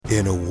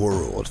In a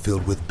world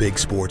filled with big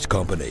sports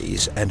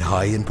companies and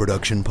high-end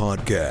production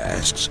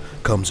podcasts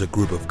comes a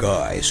group of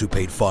guys who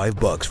paid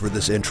 $5 for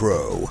this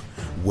intro.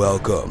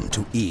 Welcome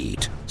to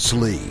Eat,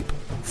 Sleep,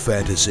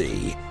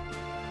 Fantasy.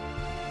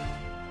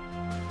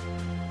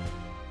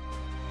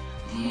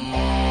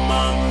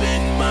 I'm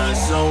in my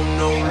zone,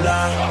 no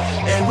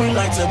lie. And we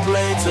like to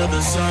play till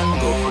the sun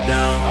go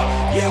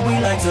down. Yeah, we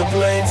like to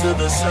play till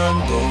the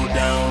sun go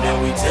down.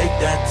 Then we take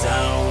that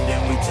down,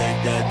 then we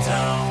take that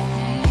down.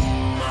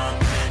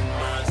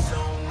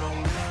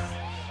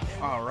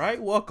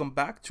 Alright, welcome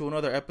back to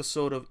another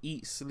episode of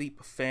Eat,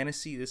 Sleep,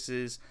 Fantasy. This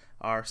is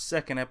our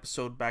second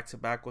episode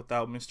back-to-back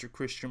without Mr.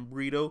 Christian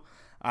Brito.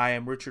 I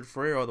am Richard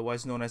Ferrer,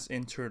 otherwise known as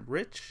Intern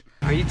Rich.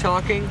 Are you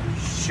talking?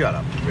 Shut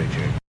up,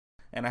 Richard.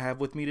 And I have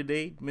with me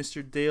today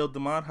Mr. Dale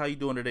DeMont. How you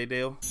doing today,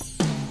 Dale?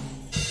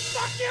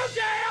 Fuck you,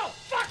 Dale!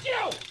 Fuck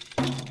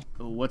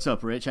you! What's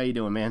up, Rich? How you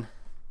doing, man?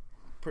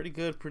 Pretty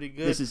good.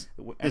 This is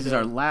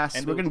our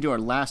last. We're gonna do our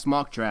last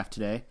mock draft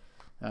today.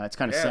 It's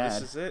kind of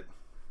sad.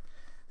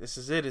 This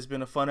is it. It's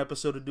been a fun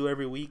episode to do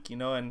every week,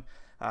 and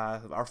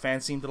our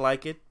fans seem to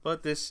like it.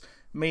 But this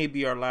may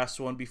be our last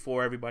one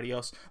before everybody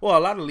else. Well, a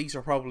lot of leagues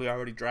are probably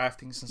already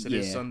drafting since it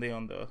is Sunday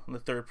on the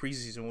third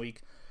preseason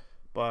week.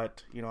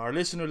 But our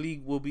listener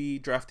league will be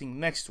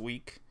drafting next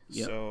week.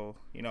 Yep. So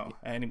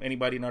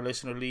anybody in our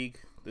listener league,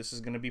 this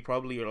is going to be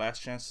probably your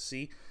last chance to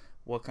see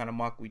what kind of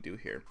mock we do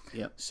here.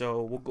 Yep.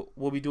 So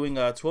we'll be doing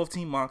a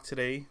 12-team mock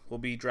today. We'll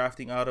be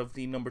drafting out of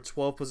the number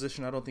 12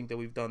 position. I don't think that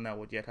we've done that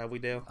one yet, have we,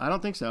 Dale? I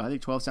don't think so. I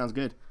think 12 sounds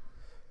good.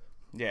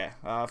 Yeah.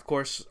 Of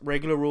course,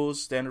 regular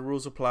rules, standard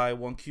rules apply.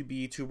 1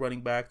 QB, 2 running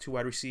back, 2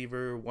 wide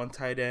receiver, 1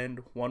 tight end,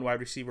 1 wide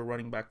receiver,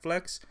 running back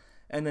flex,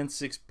 and then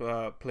 6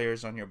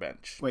 players on your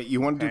bench. Wait, you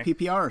want to do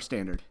PPR or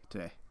standard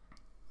today?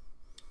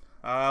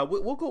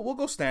 We'll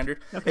go standard.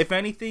 Okay. If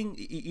anything,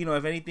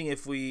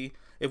 if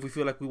we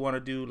feel like we want to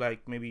do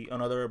like maybe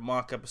another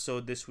mock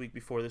episode this week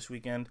before this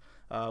weekend,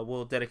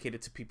 we'll dedicate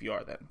it to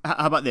PPR then.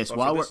 How about this?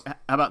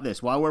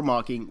 While we're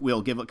mocking,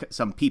 we'll give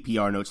some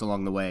PPR notes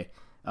along the way.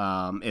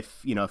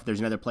 If there's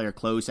another player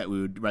close that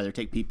we would rather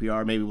take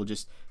PPR, maybe we'll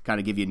just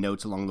kind of give you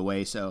notes along the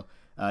way. So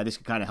this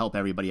could kind of help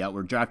everybody out.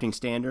 We're drafting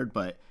standard,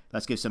 but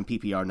let's give some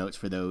PPR notes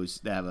for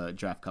those that have a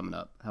draft coming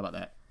up. How about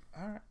that?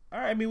 All right.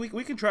 I mean,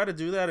 we can try to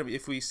do that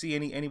if we see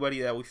anybody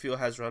that we feel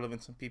has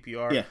relevance in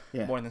PPR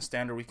more than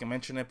standard. We can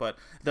mention it, but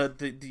the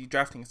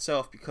drafting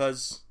itself,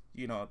 because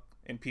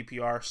in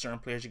PPR certain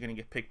players are going to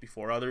get picked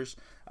before others.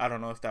 I don't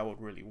know if that would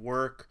really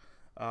work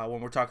when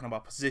we're talking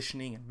about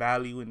positioning and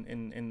value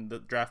in the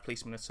draft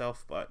placement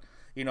itself. But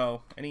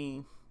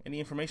any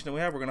information that we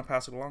have, we're going to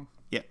pass it along.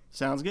 Yeah,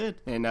 sounds good.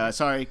 And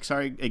sorry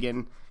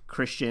again,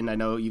 Christian. I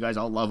know you guys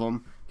all love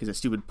him because a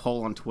stupid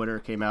poll on Twitter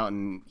came out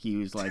and he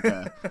was like,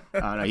 I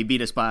don't know, he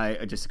beat us by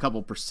just a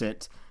couple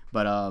percent.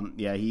 But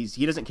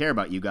he doesn't care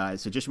about you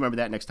guys. So just remember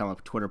that next time a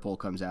Twitter poll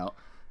comes out,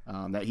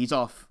 that he's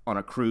off on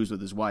a cruise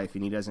with his wife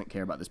and he doesn't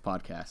care about this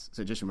podcast.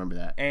 So just remember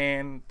that.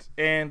 And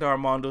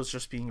Armando's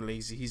just being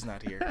lazy. He's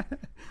not here.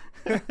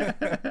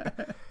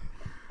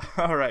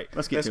 All right,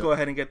 let's go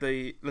ahead and get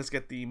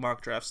the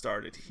mock draft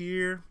started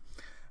here.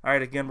 All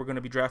right, again, we're going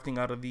to be drafting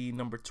out of the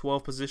number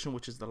 12 position,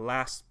 which is the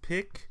last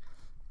pick.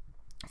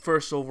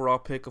 First overall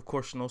pick, of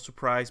course, no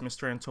surprise,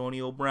 Mr.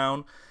 Antonio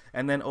Brown.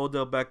 And then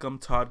Odell Beckham,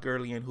 Todd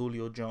Gurley, and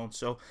Julio Jones.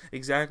 So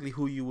exactly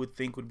who you would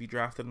think would be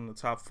drafted in the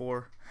top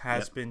 4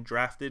 has been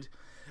drafted.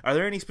 Are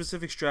there any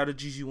specific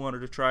strategies you wanted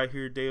to try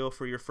here, Dale,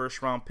 for your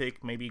first round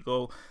pick? Maybe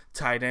go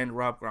tight end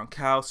Rob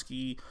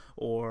Gronkowski,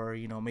 or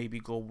maybe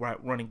go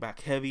running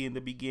back heavy in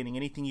the beginning.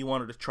 Anything you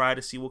wanted to try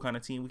to see what kind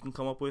of team we can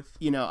come up with?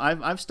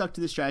 I've stuck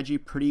to this strategy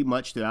pretty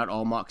much throughout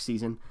all mock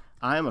season.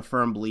 I am a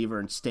firm believer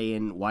in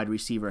staying wide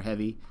receiver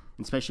heavy,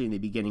 especially in the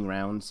beginning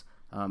rounds.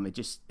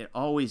 It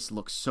always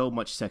looks so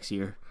much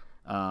sexier,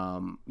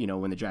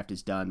 when the draft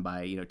is done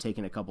by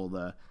taking a couple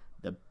of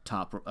the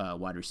top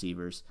wide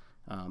receivers.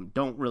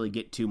 Don't really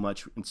get too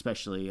much,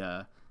 especially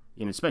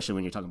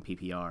when you're talking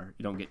PPR.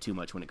 You don't get too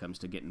much when it comes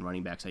to getting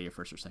running backs out of your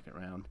first or second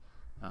round.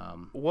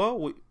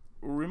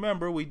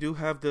 Remember, we do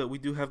have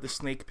the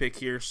snake pick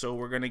here, so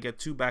we're gonna get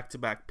 2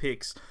 back-to-back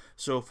picks.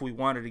 So if we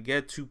wanted to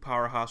get 2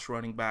 powerhouse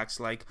running backs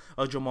like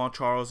a Jamal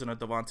Charles and a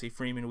Devontae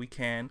Freeman, we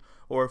can.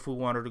 Or if we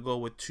wanted to go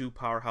with 2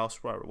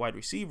 powerhouse wide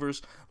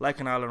receivers like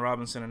an Allen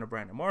Robinson and a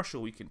Brandon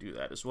Marshall, we can do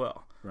that as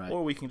well. Right.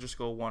 Or we can just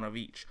go one of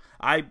each.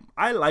 I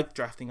like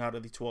drafting out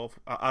of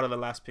the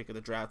last pick of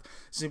the draft,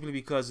 simply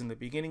because in the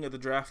beginning of the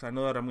draft, I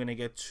know that I'm gonna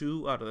get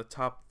 2 out of the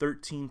top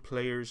 13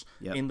 players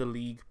in the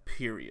league.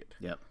 Period.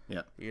 Yep.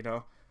 Yep.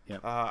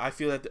 I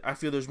feel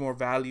there's more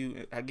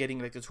value at getting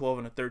like the 12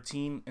 and the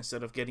 13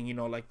 instead of getting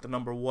like the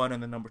number 1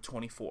 and the number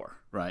 24.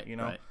 Right.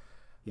 Right.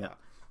 Yeah.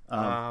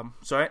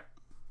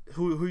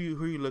 Who are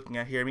you looking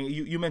at here? I mean,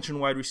 you mentioned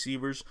wide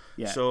receivers.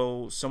 Yeah.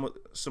 So some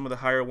of the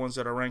higher ones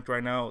that are ranked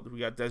right now, we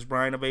got Des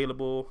Bryant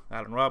available,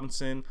 Allen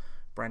Robinson,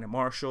 Brandon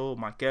Marshall,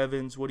 Mike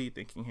Evans. What are you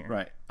thinking here?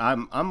 Right.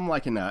 I'm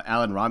liking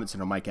Allen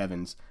Robinson or Mike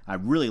Evans. I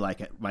really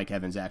like Mike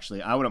Evans,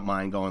 actually. I wouldn't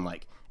mind going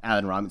like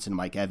Allen Robinson and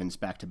Mike Evans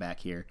back-to-back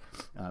here.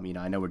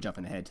 I know we're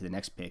jumping ahead to the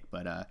next pick,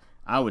 but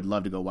I would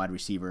love to go wide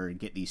receiver and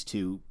get these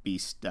two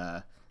beasts,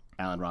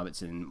 Allen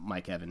Robinson and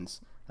Mike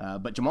Evans.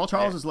 But Jamal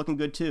Charles is looking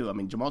good too. I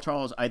mean, Jamal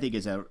Charles, I think,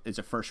 is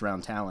a first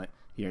round talent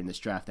here in this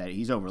draft that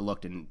he's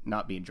overlooked and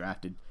not being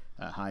drafted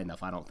high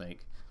enough, I don't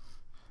think.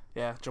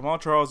 Yeah, Jamal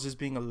Charles is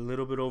being a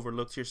little bit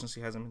overlooked here since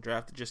he hasn't been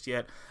drafted just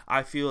yet.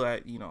 I feel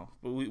that,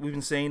 we've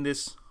been saying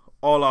this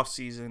all off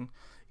season,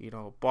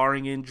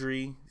 barring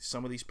injury,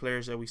 some of these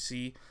players that we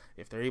see,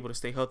 if they're able to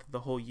stay healthy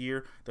the whole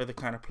year, they're the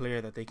kind of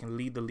player that they can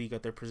lead the league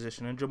at their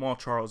position, and Jamal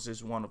Charles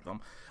is one of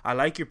them. I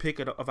like your pick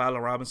of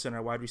Allen Robinson,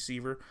 our wide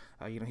receiver.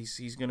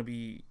 He's going to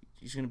be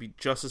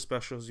just as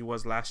special as he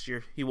was last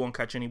year. He won't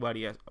catch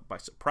anybody by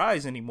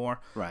surprise anymore,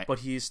 right? But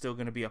he is still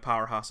going to be a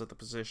powerhouse at the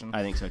position.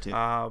 I think so too.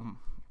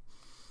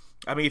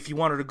 If you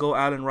wanted to go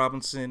Allen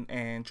Robinson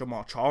and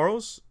Jamal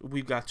Charles,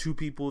 we've got two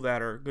people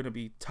that are going to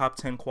be top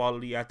 10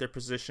 quality at their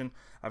position.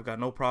 I've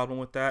got no problem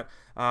with that.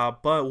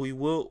 But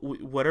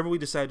whatever we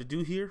decide to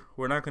do here,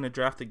 we're not going to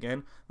draft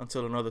again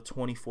until another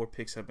 24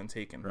 picks have been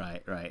taken.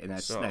 Right, and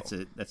that's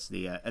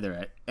the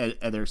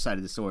other side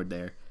of the sword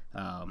there.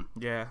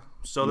 Yeah.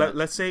 So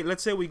let's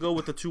say we go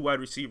with the two wide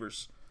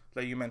receivers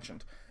that you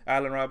mentioned,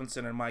 Allen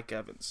Robinson and Mike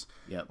Evans.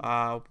 Yep.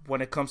 When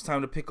it comes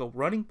time to pick a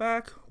running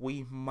back,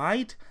 we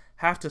might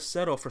have to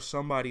settle for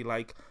somebody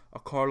like a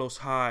Carlos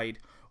Hyde,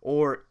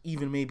 or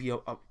even maybe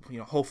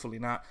hopefully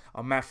not,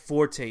 a Matt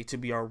Forte to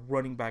be our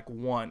running back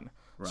one.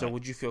 Right. So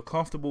would you feel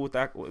comfortable with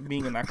that,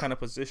 being in that kind of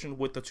position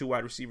with the two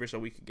wide receivers that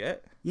we could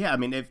get? Yeah, I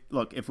mean,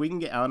 if we can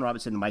get Allen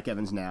Robinson and Mike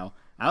Evans now,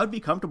 I would be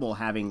comfortable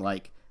having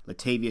like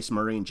Latavius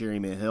Murray and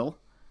Jeremy Hill,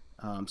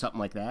 something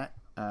like that.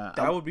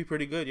 That would be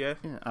pretty good, yeah.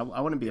 Yeah,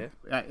 I wouldn't be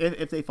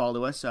if they fall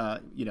to us.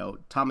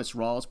 Thomas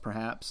Rawls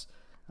perhaps.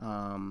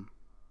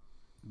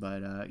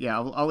 But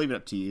I'll leave it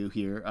up to you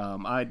here.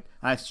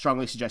 I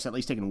strongly suggest at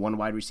least taking one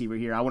wide receiver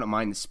here. I wouldn't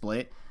mind the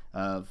split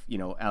of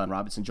Allen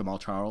Robinson, Jamal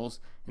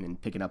Charles, and then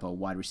picking up a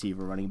wide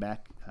receiver running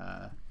back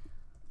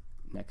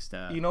next.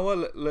 You know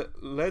what?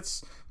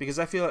 Let's, because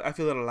I feel that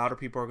a lot of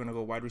people are going to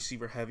go wide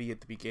receiver heavy at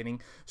the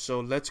beginning.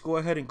 So let's go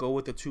ahead and go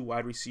with the two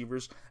wide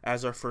receivers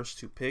as our first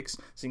two picks.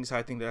 Seeing as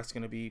I think that's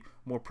going to be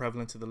more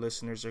prevalent to the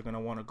listeners, they're going to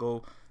want to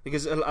go,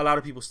 because a lot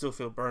of people still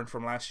feel burned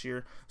from last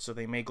year, so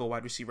they may go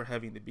wide receiver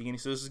heavy in the beginning.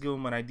 So this is giving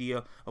them an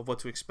idea of what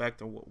to expect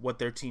and what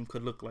their team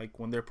could look like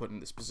when they're put in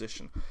this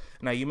position.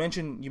 Now you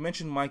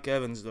mentioned Mike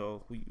Evans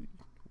though.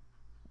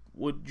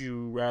 Would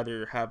you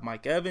rather have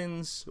Mike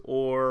Evans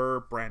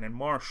or Brandon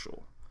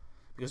Marshall?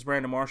 Because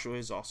Brandon Marshall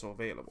is also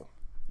available.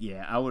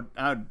 Yeah, I would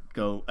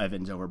go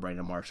Evans over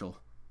Brandon Marshall.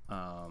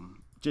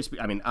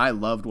 I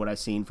loved what I've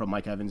seen from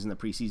Mike Evans in the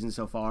preseason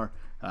so far.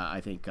 I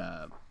think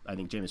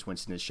Jameis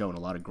Winston has shown a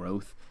lot of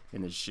growth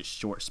in this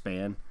short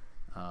span.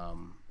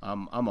 I'm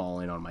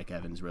all in on Mike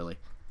Evans, really.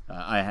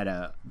 I had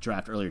a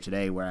draft earlier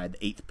today where I had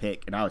the 8th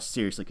pick, and I was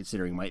seriously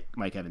considering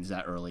Mike Evans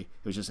that early.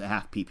 It was just a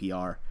half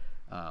PPR.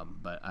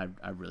 But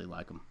I really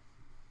like him.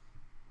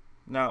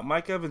 Now,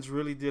 Mike Evans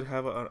really did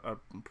have a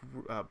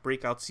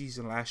breakout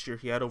season last year.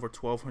 He had over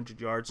 1,200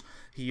 yards.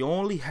 He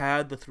only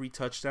had the 3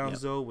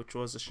 touchdowns though, which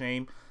was a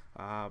shame.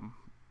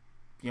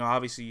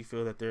 Obviously you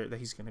feel that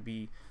he's going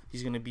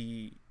to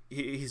be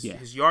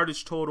his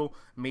yardage total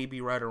may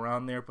be right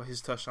around there, but his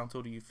touchdown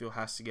total you feel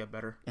has to get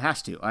better. It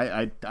has to.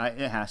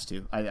 It has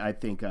to. I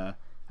think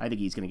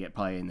he's going to get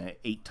probably in the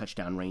 8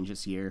 touchdown range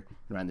this year,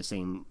 around the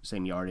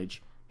same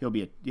yardage. He'll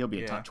be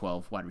a top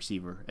 12 wide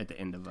receiver at the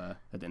end of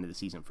the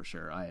season for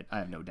sure. I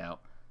have no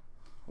doubt.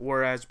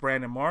 Whereas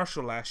Brandon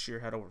Marshall last year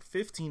had over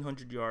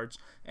 1,500 yards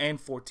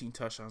and 14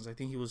 touchdowns. I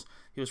think he was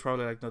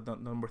probably like the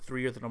number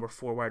 3 or the number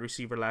 4 wide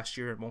receiver last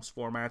year in most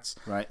formats.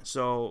 Right.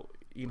 So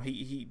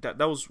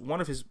that was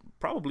one of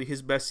probably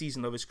his best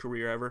season of his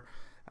career ever.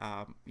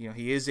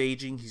 He is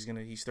aging.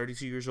 He's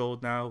 32 years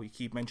old now. We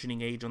keep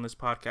mentioning age on this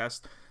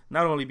podcast,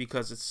 not only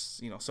because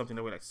it's something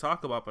that we like to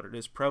talk about, but it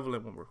is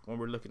prevalent when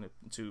we're looking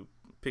to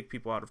pick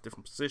people out of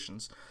different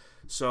positions.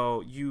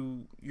 So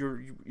you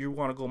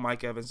want to go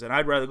Mike Evans, and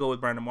I'd rather go with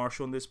Brandon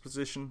Marshall in this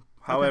position.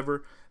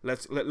 However,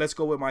 let's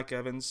go with Mike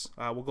Evans.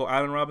 We'll go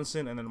Allen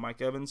Robinson and then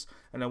Mike Evans,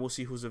 and then we'll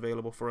see who's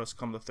available for us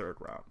come the 3rd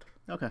round.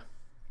 Okay.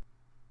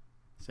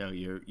 So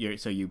you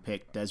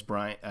picked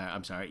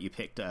you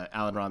picked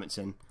Allen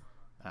Robinson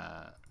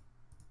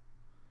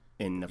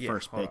in the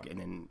first pick, and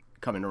then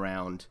coming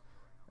around,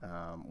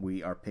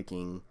 we are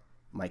picking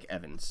Mike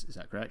Evans. Is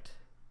that correct?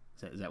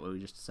 Is that what we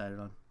just decided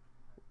on?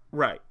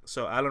 Right.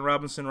 So Allen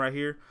Robinson right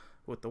here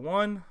with the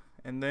 1,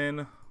 and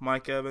then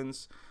Mike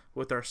Evans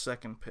with our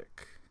 2nd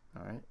pick.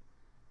 All right.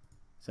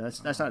 So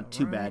that's not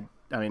too bad.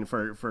 I mean,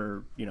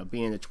 for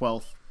being the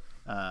 12th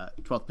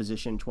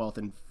position, 12th,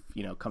 and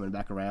coming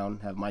back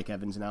around, have Mike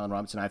Evans and Allen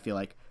Robinson. I feel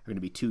like are going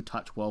to be 2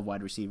 top 12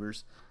 wide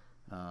receivers.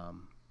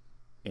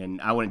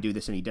 And I wouldn't do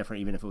this any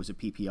different, even if it was a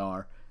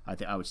PPR. I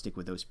think I would stick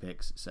with those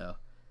picks. So.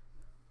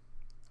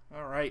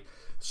 All right.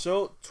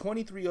 So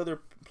 23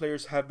 other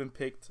players have been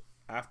picked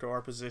after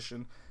our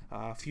position.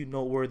 A few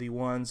noteworthy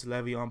ones: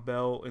 Le'Veon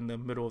Bell in the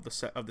middle of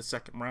the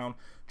second round.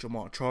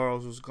 Jamal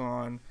Charles was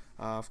gone.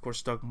 Of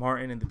course, Doug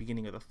Martin in the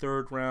beginning of the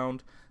third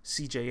round.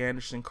 C.J.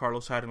 Anderson,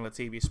 Carlos Hyde, and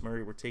Latavius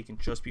Murray were taken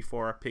just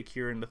before our pick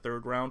here in the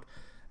third round.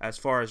 As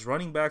far as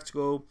running backs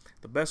go,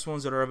 the best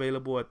ones that are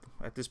available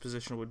at this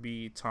position would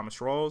be Thomas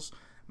Rawls,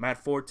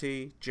 Matt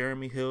Forte,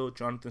 Jeremy Hill,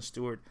 Jonathan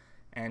Stewart,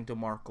 and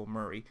DeMarco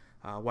Murray.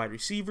 Wide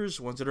receivers,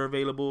 ones that are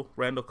available: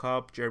 Randall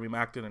Cobb, Jeremy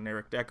Maclin, and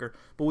Eric Decker.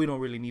 But we don't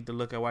really need to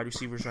look at wide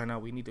receivers right now.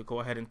 We need to go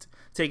ahead and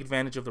take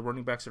advantage of the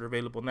running backs that are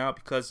available now,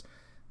 because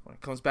when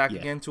it comes back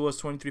again to us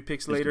 23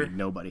 picks later,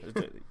 nobody.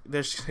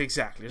 There's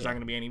not going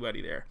to be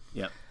anybody there.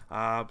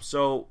 Yep.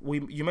 So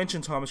you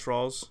mentioned Thomas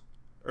Rawls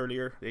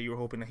earlier, that you were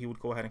hoping that he would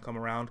go ahead and come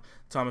around.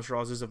 Thomas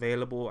Rawls is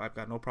available. I've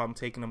got no problem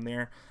taking him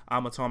there.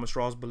 I'm a Thomas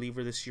Rawls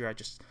believer this year. I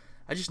just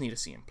need to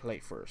see him play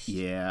first.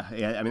 Yeah.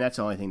 I mean, that's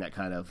the only thing that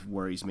kind of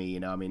worries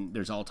me. I mean,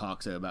 there's all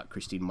talks about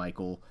Christine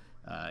Michael,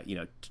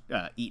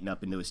 eating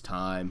up into his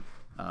time.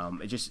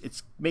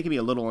 It's making me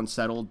a little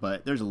unsettled.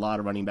 But there's a lot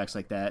of running backs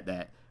like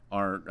that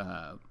aren't,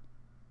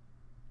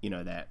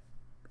 that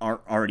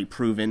aren't already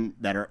proven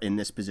that are in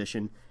this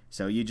position.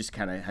 So you just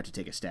kind of have to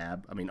take a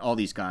stab. I mean, all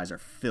these guys are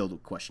filled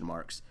with question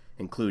marks,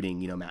 including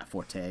Matt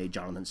Forte,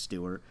 Jonathan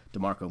Stewart,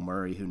 DeMarco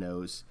Murray. Who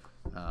knows?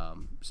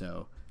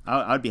 So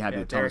I'd be happy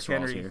with Thomas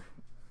Rawls here.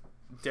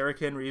 Derrick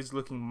Henry is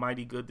looking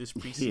mighty good this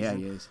preseason. Yeah,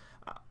 he is.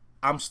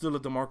 I'm still a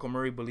DeMarco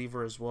Murray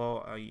believer as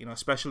well.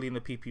 Especially in the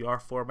PPR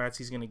formats,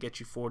 he's going to get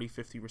you 40,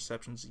 50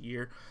 receptions a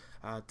year.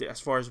 As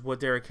far as what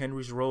Derrick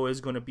Henry's role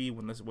is going to be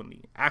when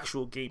the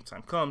actual game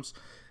time comes,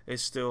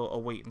 is still a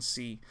wait and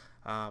see.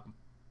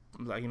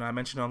 I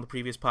mentioned on the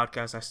previous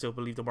podcast, I still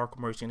believe DeMarco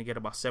Murray is going to get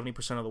about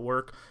 70% of the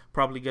work,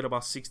 probably get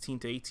about 16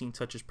 to 18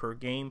 touches per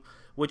game,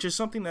 which is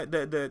something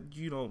that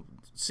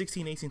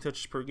 16, 18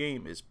 touches per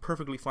game is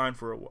perfectly fine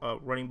for a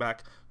running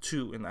back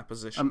 2 in that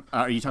position.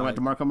 Are you talking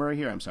about DeMarco Murray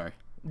here? I'm sorry.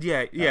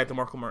 Yeah,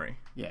 DeMarco Murray.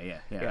 Yeah,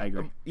 I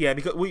agree. Yeah,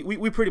 because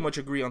we pretty much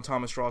agree on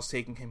Thomas Rawls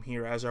taking him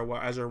here as our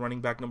running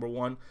back number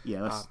 1.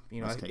 Yeah,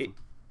 let's take him.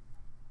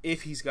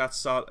 If he's got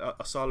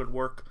a solid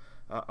work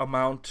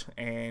amount,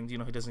 and he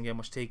doesn't get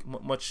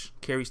much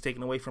carries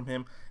taken away from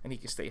him, and he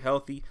can stay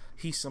healthy,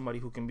 he's somebody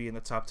who can be in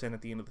the top 10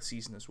 at the end of the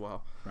season as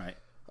well. Right.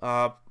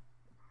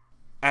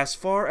 As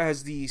far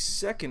as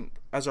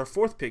our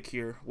fourth pick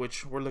here,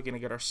 which we're looking to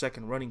get our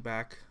second running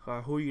back,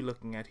 who are you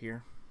looking at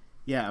here?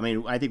 Yeah, I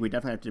mean, I think we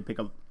definitely have to pick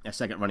up a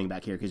second running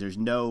back here, because there's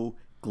no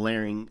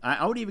glaring.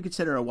 I would even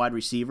consider a wide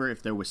receiver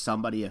if there was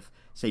somebody, if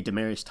say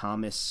Demaryius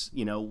Thomas,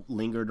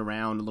 lingered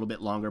around a little bit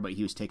longer, but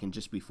he was taken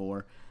just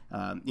before.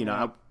 I'm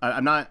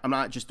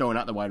not just throwing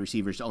out the wide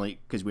receivers only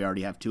because we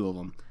already have 2 of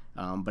them.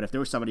 But if there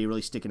was somebody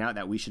really sticking out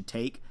that we should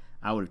take,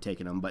 I would have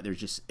taken them. But there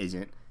just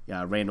isn't.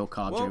 Randall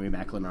Cobb, Jeremy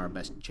Maclin are our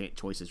best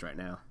choices right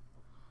now.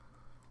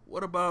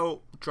 What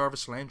about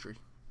Jarvis Landry?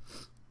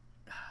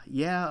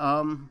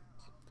 Yeah.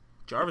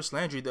 Jarvis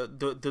Landry.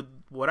 The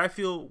what I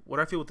feel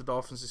with the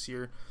Dolphins this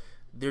year,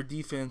 their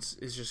defense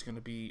is just going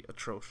to be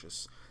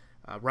atrocious.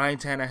 Ryan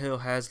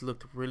Tannehill has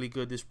looked really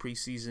good this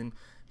preseason.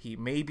 He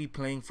may be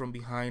playing from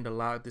behind a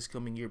lot this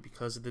coming year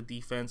because of the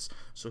defense,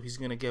 so he's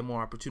going to get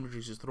more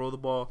opportunities to throw the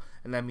ball,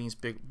 and that means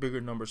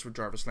bigger numbers for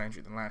Jarvis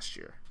Landry than last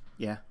year.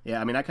 Yeah.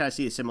 I mean, I kind of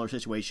see a similar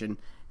situation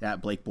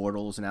that Blake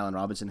Bortles and Allen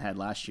Robinson had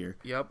last year.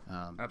 Yep,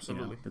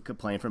 absolutely.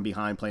 Playing from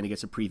behind, playing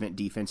against the prevent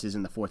defenses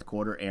in the fourth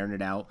quarter, airing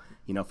it out,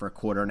 for a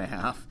quarter and a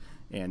half,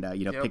 and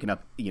picking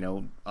up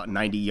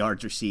 90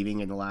 yards receiving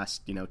in the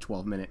last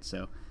 12 minutes.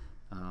 So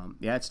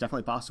it's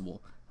definitely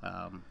possible.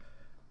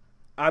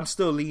 I'm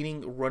still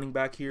leaning running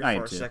back here for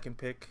our second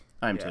pick.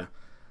 I am too.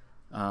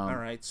 All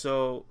right,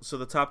 so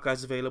the top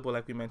guys available,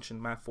 like we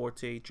mentioned, Matt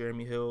Forte,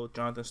 Jeremy Hill,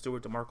 Jonathan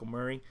Stewart, DeMarco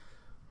Murray.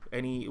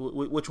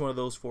 Which one of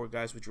those 4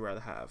 guys would you rather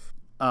have?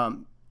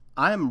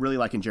 I am really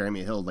liking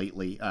Jeremy Hill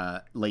lately,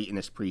 late in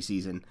this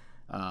preseason.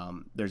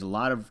 There's a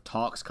lot of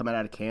talks coming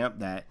out of camp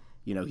that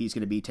he's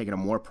going to be taking a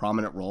more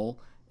prominent role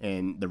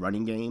in the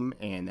running game,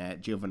 and that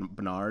Giovanni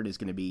Bernard is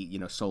going to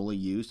be solely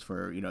used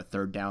for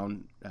third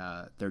down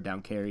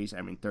carries.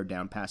 I mean, third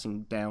down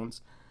passing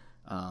downs.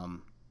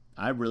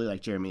 I really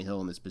like Jeremy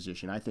Hill in this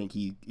position. I think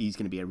he's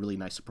going to be a really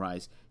nice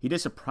surprise. He did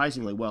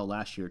surprisingly well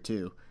last year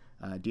too.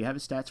 Do you have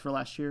his stats for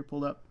last year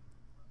pulled up?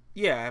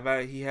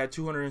 Yeah, he had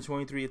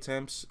 223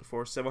 attempts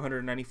for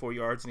 794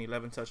 yards and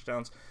 11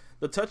 touchdowns.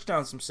 The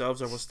touchdowns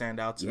themselves are what stand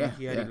out to me.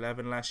 He had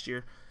 11 last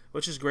year,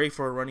 which is great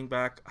for a running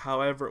back.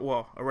 However,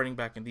 a running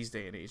back in these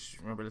day and age.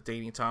 Remember the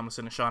Damian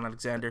Tomlinson and Sean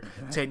Alexander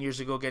 10 years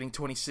ago getting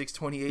 26,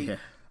 28.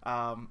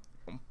 Yeah.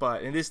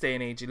 But in this day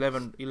and age,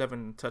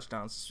 11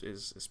 touchdowns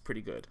is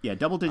pretty good. Yeah,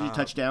 double-digit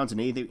touchdowns and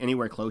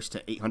anywhere close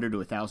to 800 to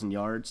 1,000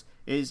 yards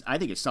I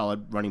think it's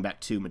solid running back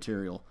 2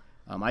 material.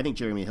 I think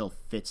Jeremy Hill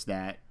fits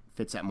that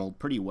mold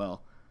pretty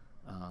well.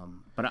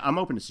 But I'm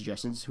open to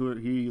suggestions. Who are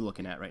you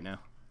looking at right now?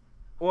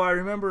 Well, I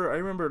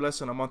remember less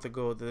than a month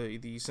ago,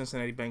 the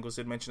Cincinnati Bengals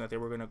did mention that they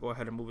were going to go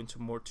ahead and move into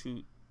more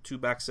two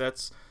back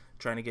sets,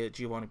 trying to get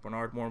Giovanni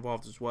Bernard more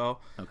involved as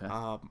well. Okay.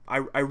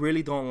 I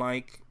really don't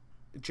like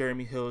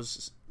Jeremy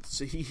Hill's.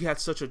 So he had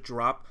such a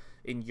drop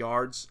in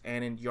yards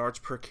and in yards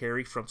per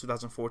carry from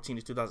 2014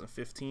 to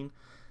 2015.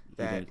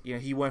 That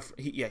he went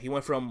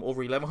from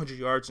over 1,100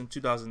 yards in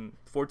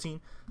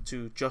 2014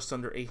 to just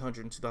under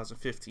 800 in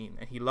 2015,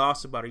 and he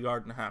lost about 1.5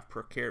 yards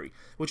per carry,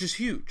 which is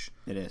huge.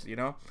 It is,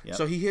 Yep.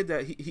 So he hit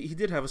that. He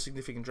did have a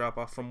significant drop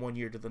off from one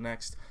year to the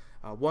next.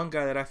 One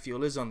guy that I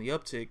feel is on the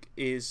uptick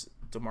is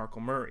DeMarco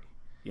Murray.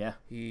 Yeah,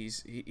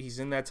 he's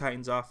in that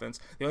Titans offense.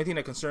 The only thing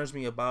that concerns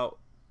me about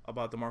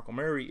DeMarco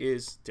Murray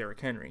is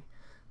Derrick Henry.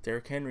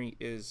 Derrick Henry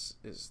is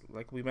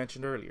like we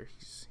mentioned earlier.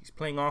 He's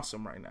playing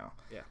awesome right now.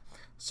 Yeah.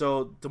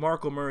 So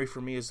DeMarco Murray for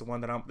me is the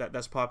one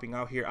that's popping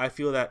out here. I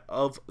feel that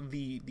of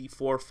the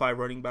 4 or 5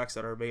 running backs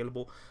that are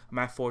available,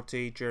 Matt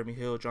Forte, Jeremy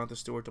Hill, Jonathan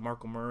Stewart,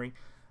 DeMarco Murray,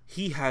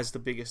 he has the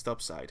biggest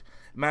upside.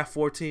 Matt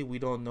Forte, we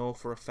don't know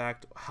for a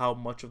fact how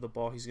much of the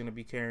ball he's going to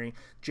be carrying.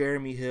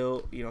 Jeremy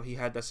Hill, he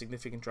had that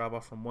significant drop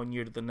off from one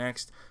year to the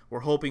next. We're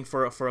hoping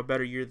for a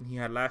better year than he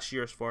had last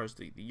year as far as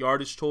the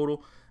yardage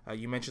total.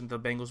 You mentioned the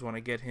Bengals want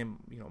to get him,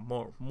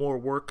 more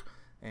work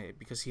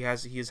because he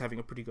is having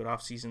a pretty good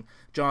offseason.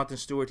 Jonathan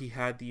Stewart, he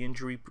had the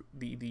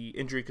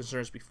injury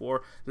concerns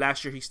before.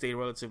 Last year he stayed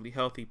relatively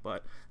healthy,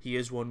 but he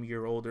is 1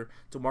 year older.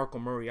 DeMarco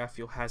Murray, I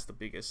feel, has the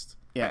biggest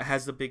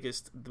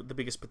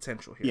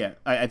potential here. Yeah,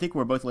 I think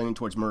we're both leaning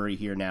towards Murray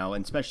here now,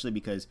 and especially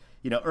because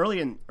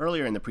earlier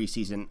in the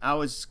preseason, I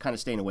was kind of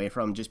staying away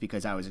from him just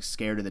because I was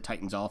scared of the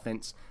Titans'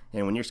 offense,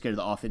 and when you're scared of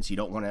the offense, you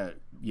don't want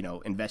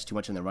to invest too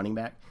much in the running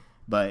back.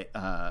 But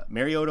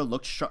Mariota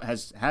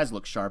has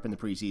looked sharp in the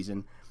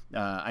preseason.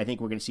 I think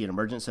we're going to see an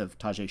emergence of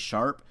Tajay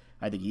Sharp.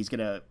 I think he's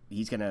gonna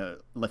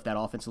lift that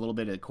offense a little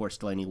bit. Of course,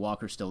 Delaney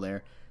Walker's still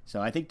there,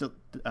 so I think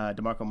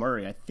DeMarco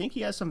Murray. I think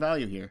he has some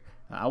value here.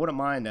 I wouldn't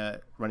mind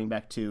running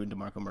back 2 and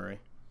DeMarco Murray.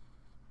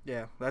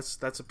 Yeah,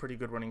 that's a pretty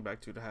good running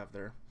back 2 to have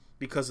there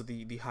because of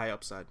the high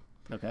upside.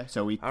 Okay,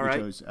 so we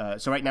chose.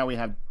 So right now we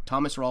have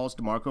Thomas Rawls,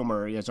 DeMarco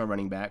Murray as our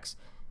running backs,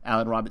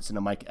 Allen Robinson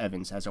and Mike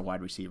Evans as our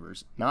wide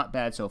receivers. Not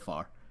bad so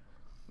far.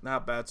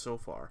 Not bad so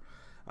far.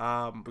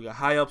 We got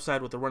high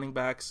upside with the running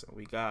backs.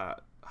 We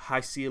got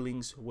high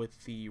ceilings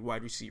with the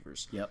wide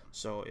receivers. Yep.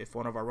 So if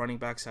one of our running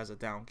backs has a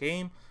down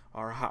game,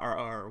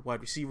 our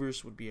wide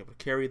receivers would be able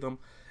to carry them.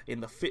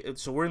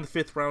 So we're in the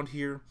 5th round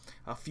here.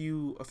 A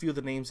few of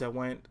the names that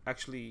went,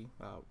 actually,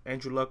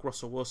 Andrew Luck,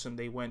 Russell Wilson,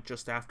 they went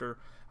just after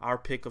our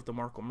pick of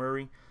DeMarco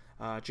Murray.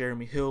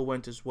 Jeremy Hill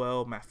went as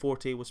well. Matt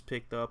Forte was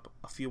picked up.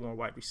 A few more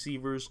wide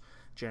receivers.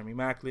 Jeremy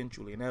Maclin,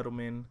 Julian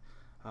Edelman.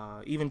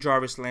 Even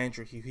Jarvis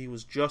Landry, he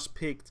was just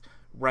picked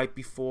right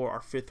before our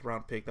 5th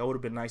round pick. That would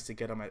have been nice to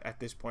get him at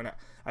this point.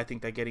 I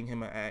think that getting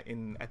him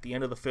at the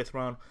end of the 5th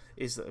round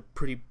is a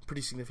pretty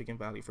significant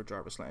value for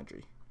Jarvis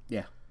Landry.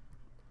 Yeah.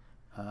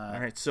 All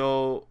right.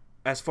 So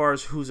as far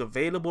as who's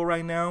available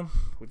right now,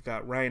 we've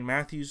got Ryan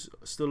Matthews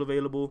still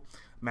available,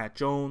 Matt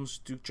Jones,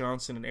 Duke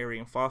Johnson, and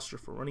Arian Foster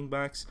for running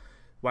backs.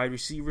 Wide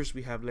receivers,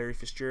 we have Larry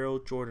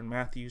Fitzgerald, Jordan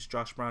Matthews,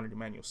 Josh Brown, and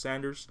Emmanuel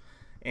Sanders.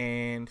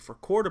 And for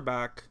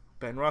quarterback,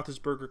 Ben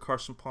Roethlisberger,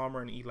 Carson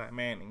Palmer, and Eli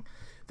Manning.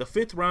 The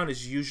 5th round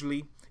is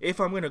usually, if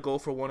I'm going to go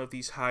for one of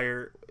these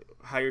higher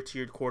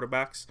tiered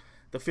quarterbacks,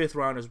 the 5th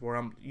round is where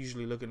I'm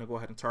usually looking to go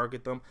ahead and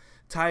target them.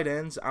 Tight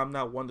ends, I'm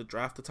not one to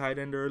draft a tight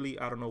end early.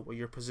 I don't know what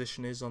your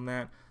position is on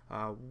that.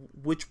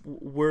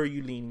 Where are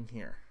you leaning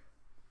here?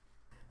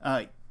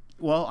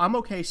 Well, I'm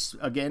okay.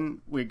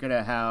 Again, we're going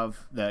to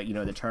have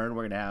the turn.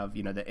 We're going to have,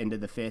 the end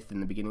of the 5th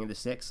and the beginning of the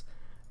 6th.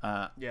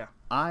 Yeah.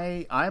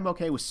 I'm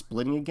okay with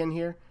splitting again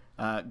here.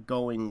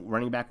 Going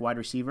running back, wide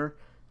receiver.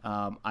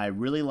 I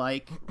really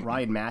like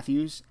Ryan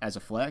Matthews as a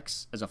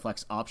flex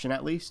option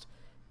at least,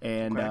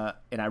 and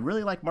I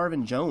really like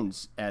Marvin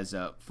Jones as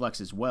a flex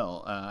as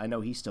well. I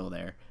know he's still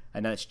there. I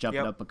know it's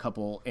jumping up a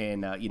couple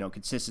in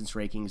consistency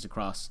rankings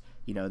across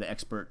the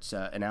experts'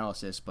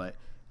 analysis, but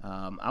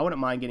I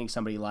wouldn't mind getting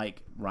somebody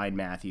like Ryan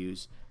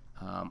Matthews.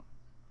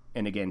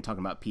 And again,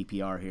 talking about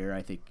PPR here,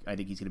 I think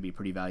he's going to be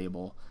pretty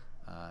valuable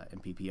in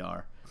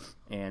PPR.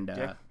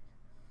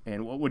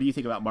 And what do you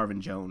think about Marvin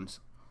Jones?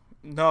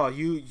 No,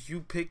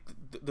 you picked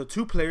the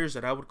 2 players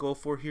that I would go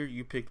for here.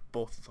 You picked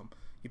both of them.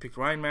 You picked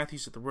Ryan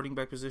Matthews at the running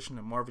back position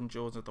and Marvin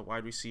Jones at the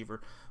wide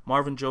receiver.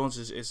 Marvin Jones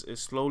is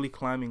slowly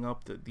climbing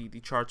up the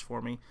charts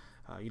for me.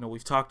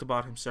 We've talked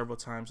about him several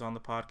times on the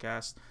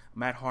podcast.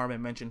 Matt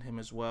Harmon mentioned him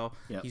as well.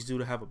 Yep. He's due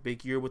to have a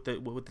big year with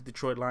the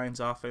Detroit Lions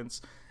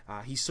offense.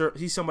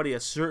 He's somebody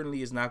that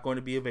certainly is not going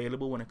to be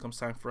available when it comes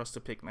time for us to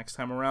pick next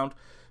time around.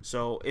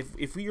 So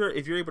if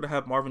you're able to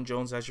have Marvin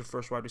Jones as your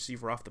first wide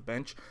receiver off the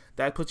bench,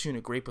 that puts you in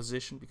a great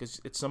position because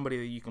it's somebody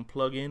that you can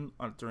plug in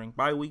during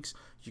bye weeks.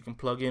 You can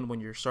plug in when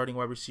your starting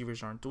wide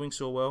receivers aren't doing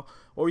so well,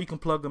 or you can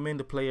plug them in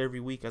to play every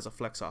week as a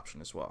flex option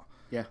as well.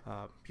 Yeah.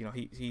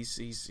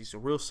 He's a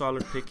real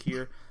solid pick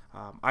here.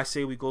 I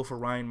say we go for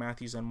Ryan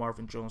Matthews and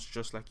Marvin Jones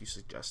just like you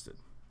suggested.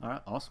 All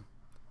right, awesome.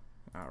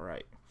 All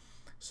right.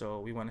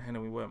 So we went ahead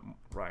and we went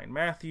Ryan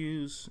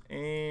Matthews,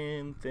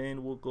 and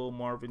then we'll go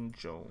Marvin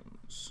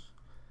Jones.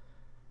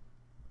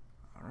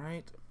 All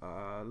right.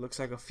 Looks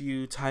like a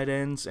few tight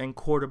ends and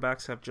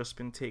quarterbacks have just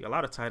been taken. A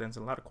lot of tight ends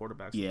and a lot of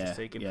quarterbacks have just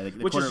taken. Yeah,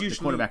 which is usually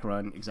the quarterback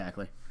run,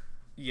 exactly.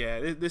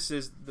 Yeah, this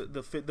is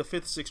the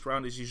fifth, sixth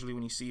round is usually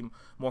when you see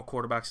more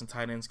quarterbacks and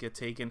tight ends get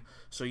taken.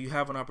 So you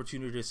have an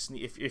opportunity to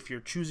sneak. If you're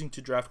choosing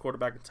to draft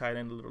quarterback and tight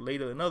end a little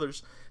later than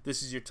others,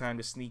 this is your time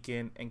to sneak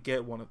in and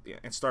get one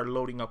and start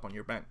loading up on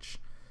your bench.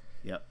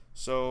 Yep.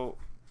 So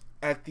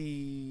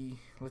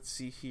let's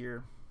see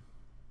here.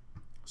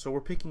 So we're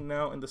picking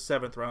now in the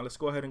 7th round. Let's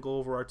go ahead and go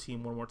over our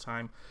team one more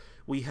time.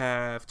 We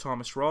have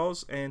Thomas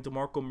Rawls and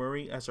DeMarco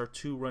Murray as our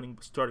two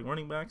starting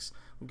running backs.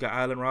 We've got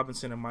Allen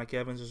Robinson and Mike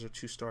Evans as our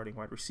two starting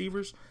wide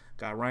receivers.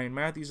 Got Ryan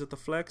Matthews at the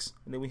flex,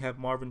 and then we have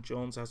Marvin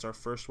Jones as our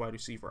first wide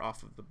receiver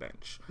off of the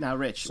bench. Now,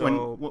 Rich,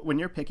 when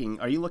you're picking,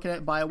 are you looking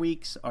at bye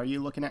weeks? Are you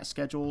looking at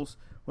schedules?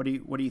 What are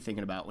you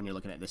thinking about when you're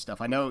looking at this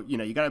stuff? I know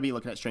you got to be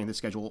looking at strength of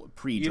schedule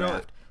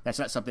pre-draft. That's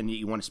not something that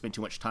you want to spend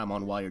too much time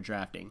on while you're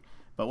drafting.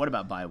 But what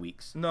about bye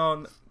weeks?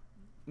 No.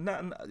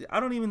 I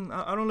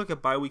don't look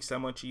at bye weeks that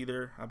much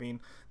either. I mean,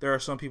 there are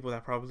some people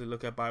that probably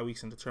look at bye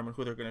weeks and determine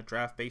who they're going to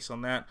draft based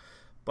on that.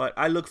 But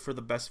I look for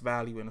the best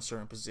value in a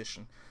certain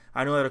position.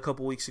 I know that a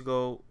couple weeks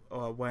ago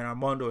when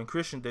Armando and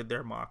Christian did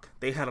their mock,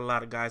 they had a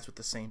lot of guys with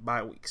the same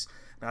bye weeks.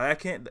 Now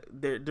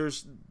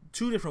there's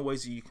two different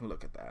ways that you can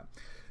look at that.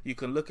 You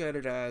can look at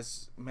it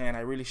as, man, I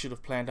really should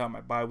have planned out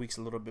my bye weeks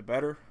a little bit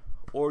better.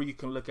 Or you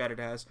can look at it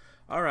as,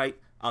 all right,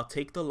 I'll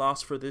take the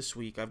loss for this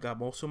week. I've got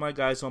most of my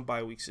guys on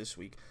bye weeks this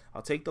week.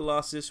 I'll take the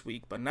loss this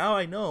week. But now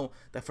I know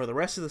that for the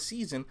rest of the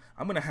season,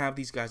 I'm going to have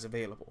these guys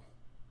available.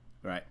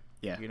 Right.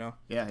 Yeah.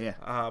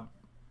 Yeah.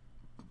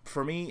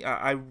 For me,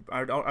 I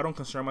don't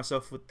concern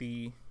myself with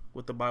the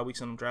bye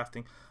weeks and I'm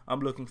drafting. I'm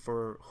looking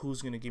for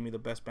who's going to give me the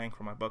best bang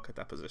for my buck at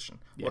that position.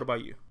 Yeah. What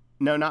about you?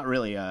 No, not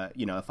really.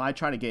 If I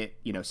try to get,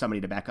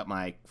 somebody to back up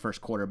my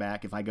first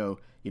quarterback, if I go,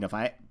 if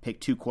I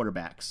pick two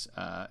quarterbacks,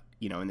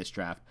 in this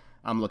draft,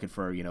 I'm looking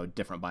for,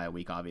 different bye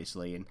week,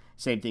 obviously. And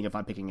same thing if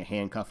I'm picking a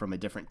handcuff from a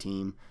different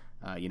team,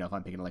 if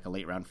I'm picking like a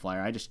late round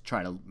flyer, I just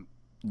try to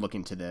look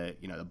into the,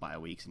 the bye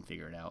weeks and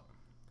figure it out.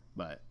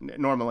 But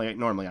normally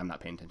I'm not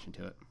paying attention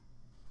to it.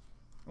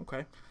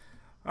 Okay.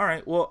 All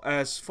right. Well,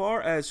 as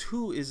far as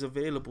who is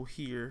available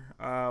here,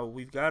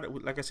 we've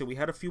got, like I said, we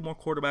had a few more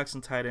quarterbacks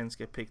and tight ends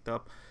get picked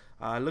up.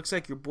 It looks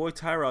like your boy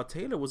Tyrod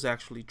Taylor was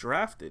actually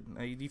drafted.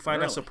 Do you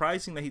find that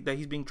surprising that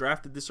he's being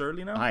drafted this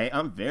early now?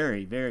 I'm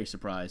very, very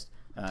surprised.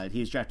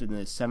 He's drafted in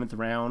the 7th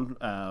round.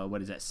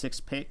 What is that,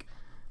 6th pick?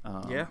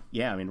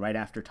 Yeah. I mean, right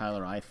after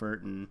Tyler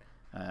Eifert and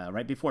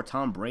right before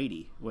Tom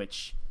Brady,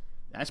 which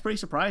that's pretty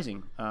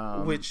surprising.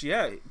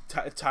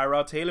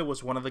 Tyrod Taylor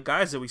was one of the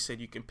guys that we said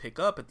you can pick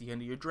up at the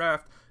end of your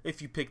draft.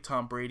 If you pick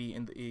Tom Brady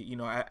and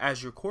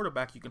as your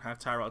quarterback, you can have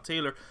Tyrod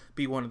Taylor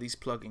be one of these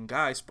plug-in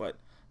guys, but.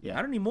 Yeah.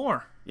 Not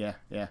anymore. Yeah.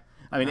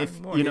 I mean,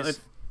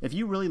 if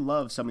you really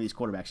love some of these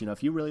quarterbacks,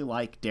 if you really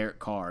like Derek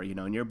Carr,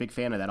 and you're a big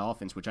fan of that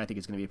offense, which I think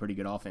is going to be a pretty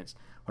good offense,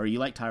 or you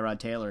like Tyrod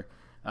Taylor,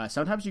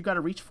 sometimes you've got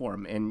to reach for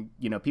him. And,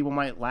 people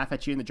might laugh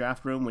at you in the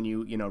draft room when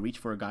you reach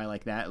for a guy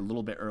like that a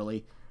little bit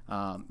early.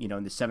 In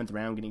the 7th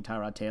round getting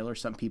Tyrod Taylor,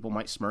 some people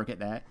might smirk at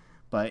that.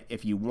 But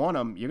if you want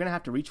him, you're going to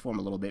have to reach for him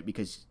a little bit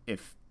because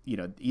if,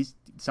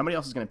 somebody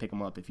else is going to pick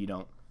him up if you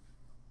don't.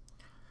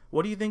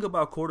 What do you think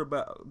about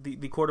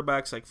the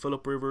quarterbacks like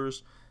Phillip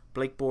Rivers,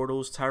 Blake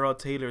Bortles, Tyrod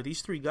Taylor?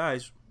 These three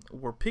guys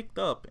were picked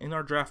up in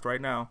our draft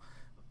right now,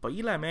 but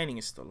Eli Manning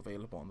is still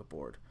available on the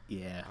board.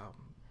 Yeah,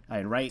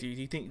 right. Do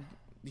you think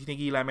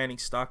Eli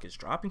Manning's stock is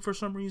dropping for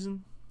some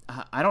reason?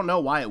 I don't know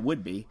why it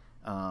would be.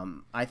 I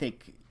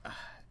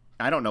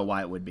don't know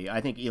why it would be. I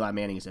think Eli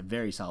Manning is a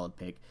very solid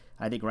pick.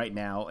 I think right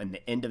now, in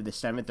the end of the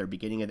 7th or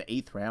beginning of the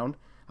 8th round,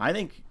 I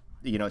think.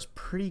 It's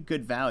pretty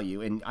good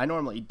value, and I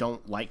normally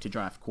don't like to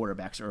draft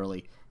quarterbacks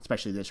early,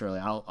 especially this early.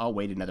 I'll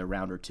wait another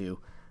round or two,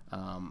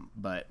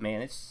 but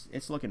man,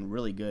 it's looking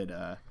really good.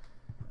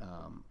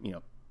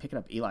 Picking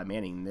up Eli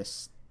Manning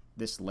this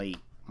late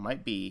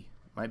might be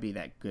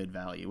that good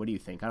value. What do you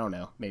think? I don't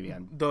know. Maybe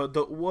I'm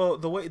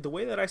the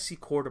way that I see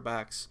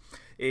quarterbacks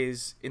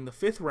is in the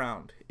 5th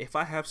round. If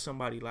I have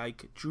somebody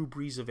like Drew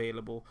Brees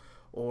available.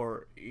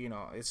 Or,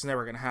 it's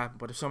never going to happen.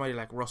 But if somebody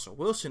like Russell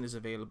Wilson is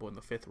available in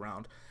the 5th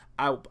round,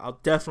 I'll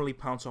definitely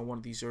pounce on one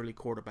of these early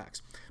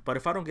quarterbacks. But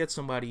if I don't get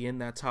somebody in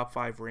that top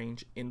 5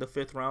 range in the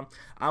 5th round,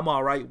 I'm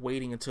all right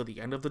waiting until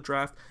the end of the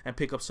draft and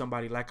pick up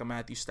somebody like a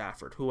Matthew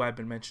Stafford, who I've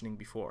been mentioning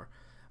before.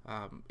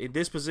 In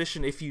this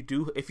position, if you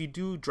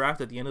do draft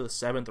at the end of the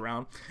 7th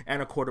round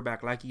and a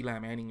quarterback like Eli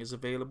Manning is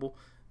available,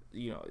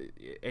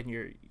 and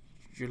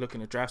you're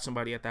looking to draft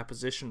somebody at that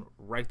position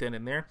right then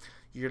and there,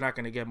 you're not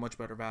going to get much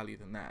better value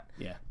than that.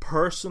 Yeah.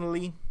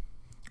 Personally,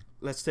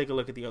 let's take a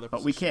look at the other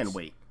positions. But we can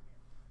wait.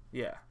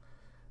 Yeah.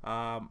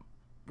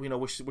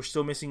 We're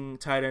still missing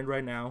tight end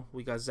right now.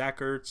 We got Zach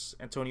Ertz,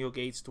 Antonio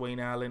Gates,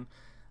 Dwayne Allen.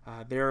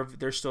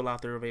 They're still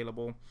out there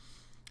available.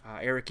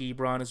 Eric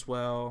Ebron as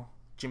well.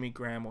 Jimmy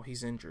Graham, well,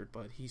 he's injured,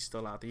 but he's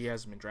still out there. He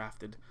hasn't been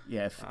drafted.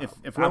 Yeah,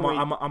 if I'm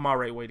all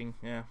right waiting.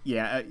 Yeah.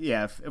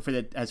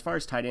 As far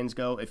as tight ends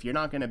go, if you're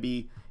not going to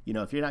be,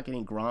 if you're not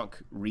getting Gronk,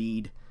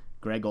 Reed,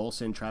 Greg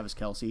Olsen, Travis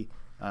Kelce,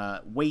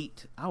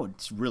 wait. I would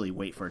really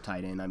wait for a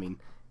tight end. I mean,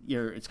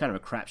 it's kind of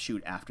a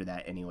crapshoot after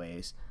that,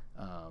 anyways.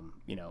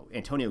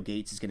 Antonio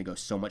Gates is going to go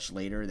so much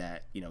later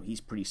that,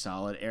 he's pretty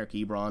solid. Eric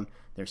Ebron,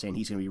 they're saying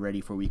he's going to be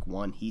ready for week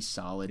 1. He's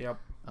solid. Yep.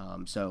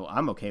 So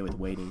I'm okay with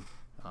waiting.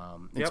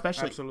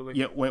 Especially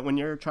absolutely. When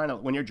you're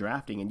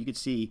drafting and you could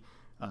see,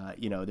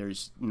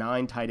 there's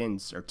 9 tight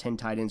ends or 10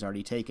 tight ends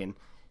already taken.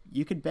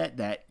 You could bet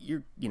that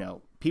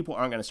people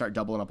aren't going to start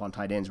doubling up on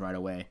tight ends right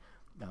away.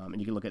 And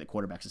you can look at the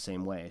quarterbacks the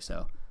same way.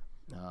 So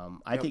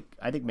I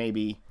think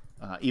maybe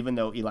even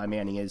though Eli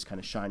Manning is kind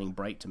of shining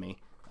bright to me,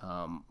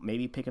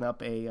 maybe picking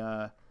up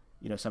a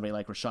somebody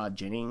like Rashad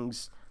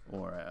Jennings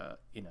or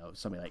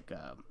somebody like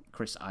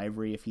Chris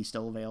Ivory if he's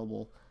still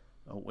available.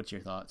 What's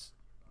your thoughts?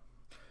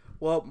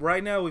 Well,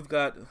 right now we've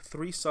got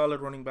 3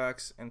 solid running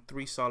backs and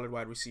 3 solid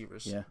wide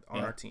receivers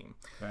on our team.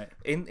 Right.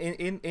 In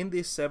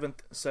this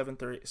 6th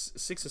or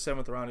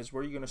 7th round is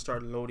where you're going to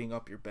start loading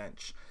up your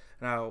bench.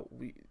 Now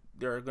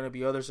there are going to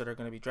be others that are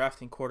going to be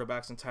drafting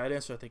quarterbacks and tight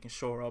ends so that they can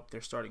shore up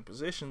their starting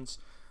positions,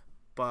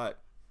 but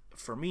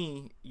for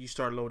me, you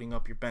start loading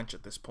up your bench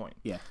at this point.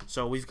 Yeah.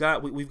 So we've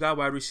got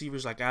wide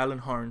receivers like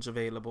Allen Hurns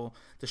available,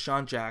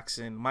 Deshaun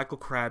Jackson, Michael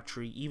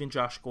Crabtree, even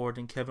Josh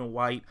Gordon, Kevin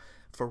White.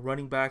 For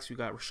running backs, we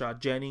got Rashad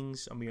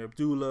Jennings, Amir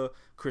Abdullah,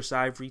 Chris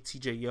Ivory,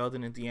 T.J.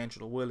 Yeldon, and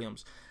DeAngelo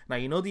Williams. Now,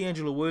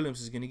 DeAngelo Williams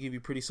is going to give you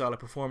pretty solid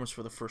performance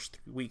for the first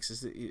 3 weeks.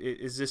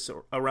 Is this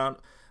around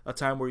a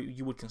time where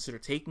you would consider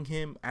taking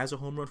him as a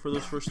home run for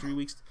those first 3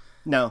 weeks?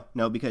 No,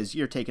 because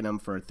you're taking him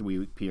for a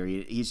 3-week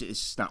period. It's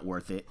just not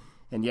worth it.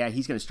 And yeah,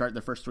 he's going to start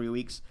the first 3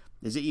 weeks.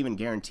 Is it even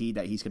guaranteed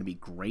that he's going to be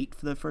great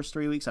for the first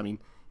 3 weeks? I mean,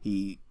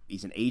 he's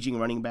an aging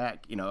running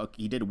back.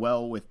 He did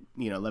well with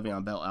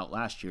Le'Veon Bell out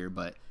last year,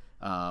 but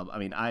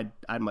I'd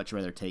much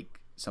rather take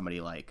somebody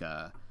like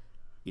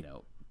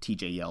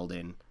T.J.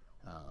 Yeldon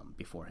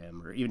before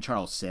him, or even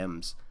Charles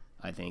Sims.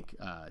 I think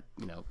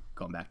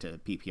going back to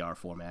PPR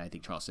format, I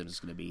think Charles Sims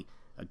is going to be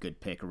a good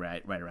pick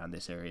right around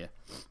this area.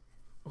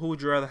 Who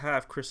would you rather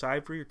have, Chris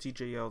Ivory or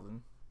T.J.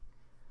 Yeldon?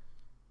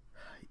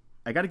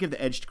 I got to give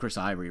the edge to Chris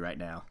Ivory right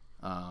now.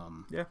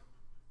 Yeah.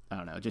 I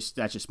don't know.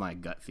 That's just my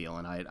gut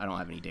feeling. I don't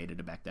have any data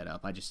to back that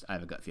up. I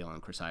have a gut feeling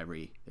Chris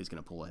Ivory is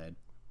going to pull ahead.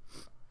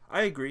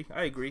 I agree.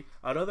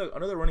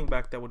 Another running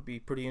back that would be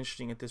pretty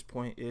interesting at this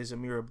point is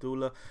Amir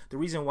Abdullah. The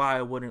reason why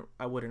I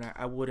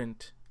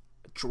wouldn't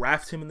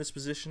draft him in this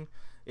position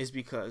is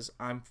because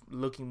I'm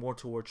looking more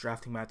towards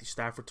drafting Matthew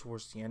Stafford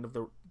towards the end of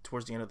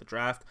the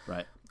draft.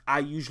 Right. I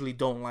usually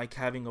don't like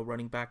having a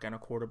running back and a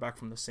quarterback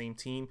from the same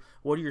team.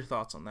 What are your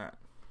thoughts on that?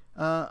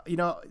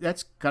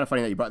 That's kind of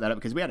funny that you brought that up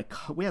because we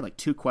had like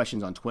 2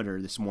 questions on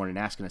Twitter this morning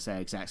asking us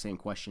that exact same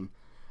question.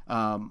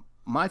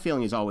 My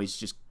feeling is always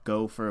just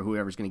go for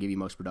whoever's going to give you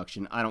most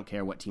production. I don't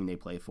care what team they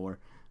play for.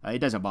 It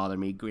doesn't bother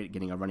me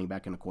getting a running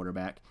back and a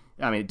quarterback.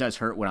 I mean, it does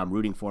hurt when I'm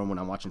rooting for them when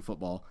I'm watching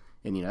football.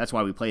 And, that's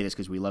why we play this,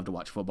 because we love to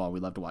watch football. We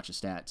love to watch the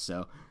stats.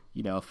 So,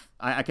 if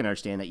I can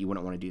understand that you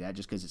wouldn't want to do that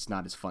just because it's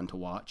not as fun to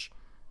watch.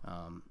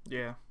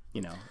 Yeah.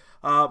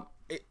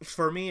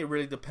 For me, it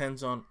really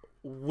depends on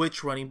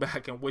which running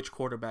back and which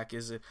quarterback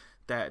is it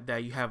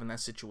that you have in that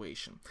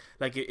situation.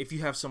 Like, if you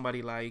have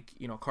somebody like,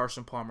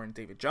 Carson Palmer and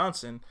David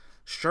Johnson,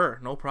 sure,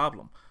 no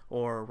problem.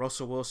 Or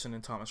Russell Wilson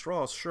and Thomas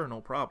Rawls, sure,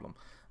 no problem.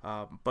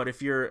 But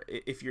if you're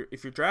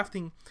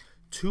drafting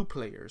 2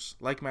 players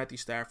like Matthew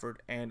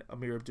Stafford and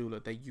Amir Abdullah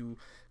that you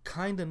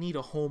kind of need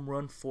a home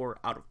run for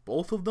out of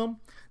both of them,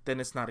 then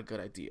it's not a good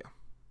idea.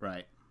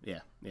 Right.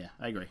 Yeah,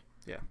 I agree.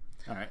 Yeah.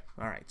 All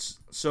right.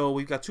 So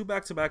we've got 2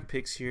 back-to-back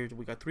picks here.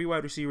 We got 3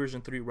 wide receivers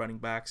and 3 running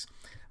backs.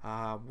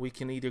 We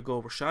can either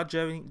go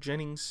Rashad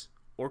Jennings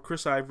or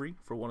Chris Ivory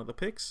for one of the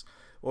picks,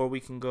 or we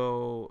can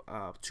go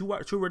 2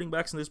 running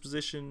backs in this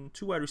position,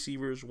 2 wide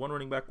receivers, 1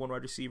 running back, 1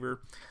 wide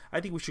receiver.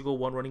 I think we should go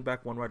 1 running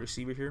back, 1 wide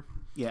receiver here.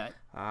 Yeah.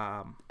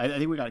 I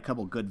think we got a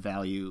couple good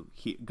value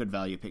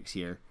picks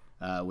here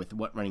with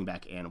what running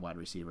back and wide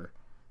receiver.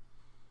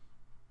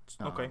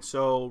 Okay,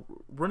 so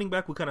running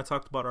back we kind of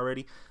talked about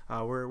already.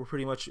 We're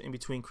pretty much in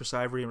between Chris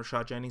Ivory and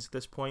Rashad Jennings at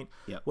this point.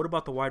 Yep. What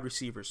about the wide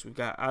receivers? We've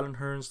got Allen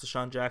Hurns,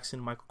 Deshaun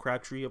Jackson, Michael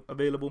Crabtree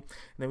available.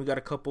 And then we got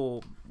a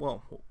couple,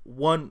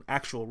 one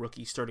actual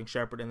rookie, Sterling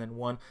Shepard, and then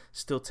one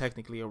still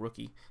technically a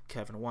rookie,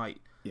 Kevin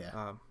White.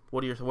 Yeah.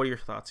 What are your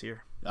thoughts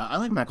here? I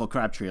like Michael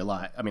Crabtree a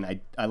lot. I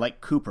mean, I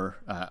like Cooper,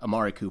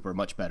 Amari Cooper,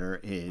 much better.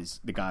 Is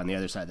the guy on the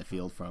other side of the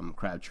field from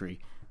Crabtree.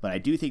 But I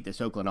do think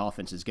this Oakland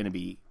offense is going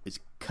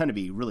to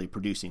be really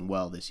producing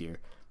well this year.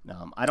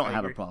 I don't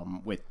have a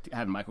problem with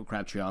having Michael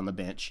Crabtree on the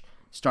bench,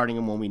 starting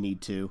him when we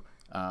need to.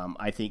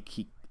 I think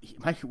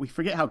we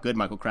forget how good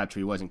Michael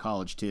Crabtree was in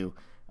college too,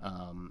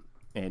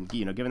 and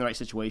given the right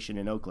situation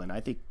in Oakland, I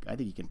think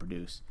he can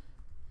produce.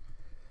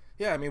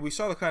 Yeah, I mean, we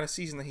saw the kind of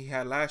season that he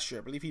had last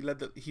year. I believe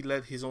he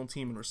led his own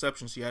team in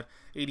receptions. He had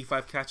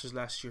 85 catches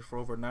last year for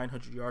over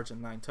 900 yards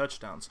and 9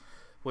 touchdowns,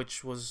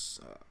 which was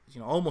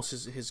almost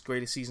his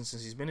greatest season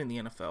since he's been in the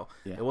NFL.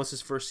 Yeah. It was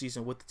his first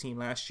season with the team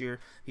last year.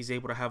 He's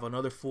able to have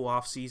another full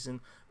off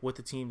season with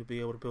the team to be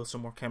able to build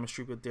some more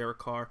chemistry with Derek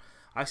Carr.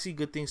 I see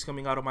good things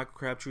coming out of Michael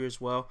Crabtree as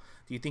well.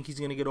 Do you think he's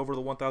going to get over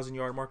the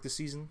 1,000-yard mark this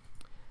season?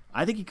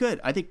 I think he could.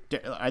 I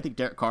think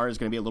Derek Carr is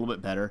going to be a little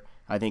bit better.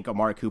 I think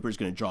Amari Cooper is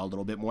going to draw a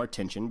little bit more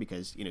attention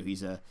because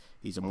he's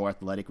a more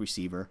athletic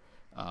receiver.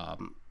 I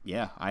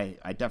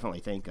definitely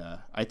think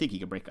he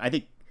could break. I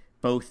think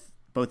both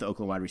the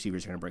Oakland wide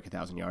receivers are going to break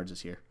 1,000 yards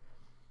this year.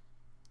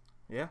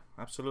 Yeah,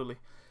 absolutely.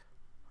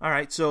 All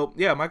right, so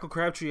yeah, Michael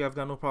Crabtree, I've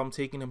got no problem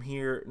taking him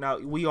here. Now,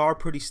 we are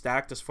pretty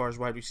stacked as far as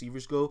wide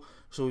receivers go.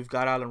 So we've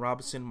got Allen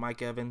Robinson,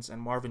 Mike Evans,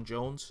 and Marvin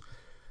Jones.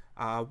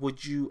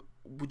 Would you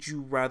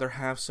rather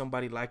have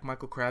somebody like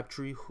Michael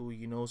Crabtree, who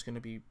is going to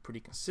be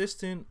pretty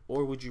consistent,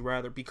 or would you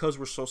rather, because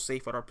we're so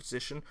safe at our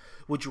position,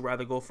 would you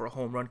rather go for a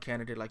home run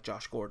candidate like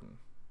Josh Gordon?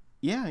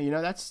 Yeah,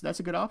 that's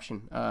a good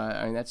option.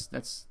 That's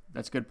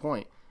a good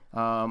point.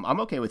 I'm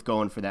okay with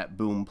going for that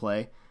boom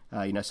play.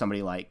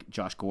 Somebody like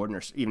Josh Gordon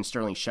or even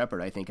Sterling Shepard,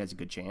 I think, has a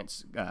good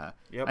chance.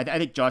 Yep. I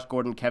think Josh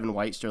Gordon, Kevin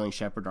White, Sterling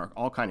Shepard are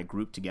all kind of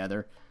grouped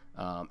together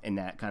in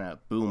that kind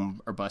of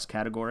boom or bust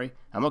category.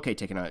 I'm okay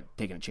taking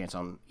a chance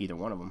on either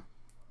one of them.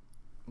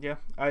 Yeah,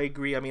 I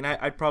agree. I mean,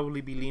 I'd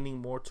probably be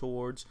leaning more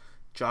towards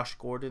Josh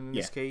Gordon in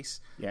this case.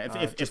 Yeah,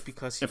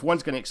 because if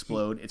one's going to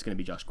explode, it's going to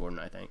be Josh Gordon,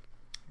 I think.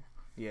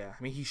 Yeah,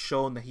 I mean, he's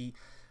shown that he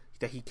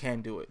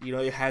can do it.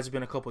 It has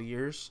been a couple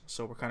years,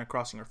 so we're kind of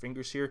crossing our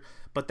fingers here.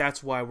 But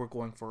that's why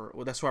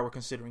we're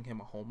considering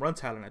him a home run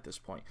talent at this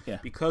point. Yeah.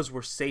 Because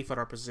we're safe at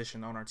our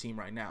position on our team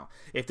right now.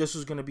 If this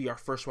was going to be our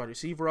first wide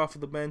receiver off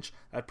of the bench,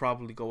 I'd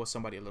probably go with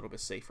somebody a little bit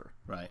safer.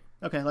 Right.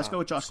 Okay, let's go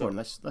with Josh Gordon.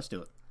 Let's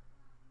do it.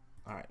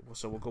 All right.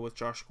 So we'll go with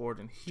Josh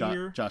Gordon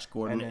here. Josh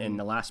Gordon in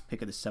the last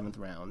pick of the 7th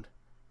round.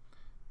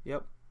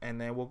 Yep.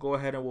 And then we'll go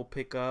ahead and we'll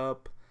pick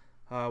up.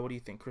 What do you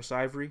think, Chris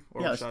Ivory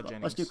or Rashad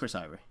Jennings? Let's do Chris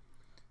Ivory.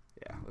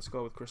 Yeah, let's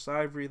go with Chris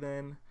Ivory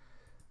then.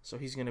 So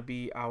he's going to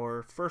be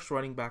our first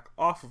running back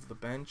off of the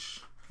bench.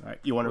 All right,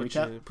 you want to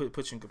recap?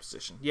 Put you in good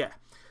position. Yeah.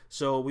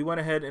 So we went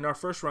ahead in our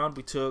first round.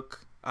 We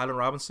took Allen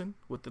Robinson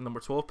with the number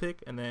 12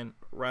 pick, and then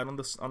right on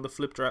the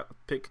flip draft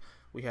pick,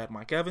 we had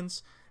Mike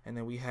Evans, and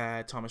then we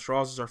had Thomas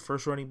Rawls as our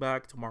first running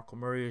back, DeMarco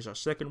Murray as our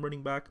second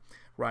running back,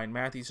 Ryan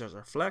Matthews as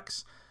our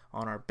flex.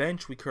 On our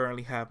bench, we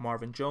currently have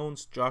Marvin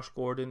Jones, Josh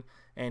Gordon,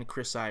 and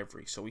Chris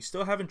Ivory. So we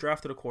still haven't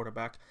drafted a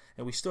quarterback,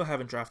 and we still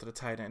haven't drafted a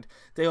tight end.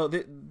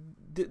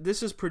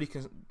 This is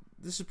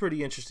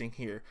pretty interesting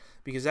here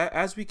because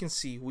as we can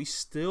see, we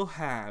still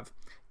have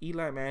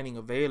Eli Manning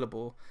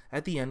available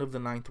at the end of the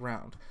 9th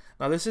round.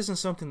 Now, this isn't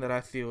something that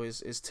I feel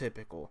is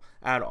typical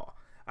at all.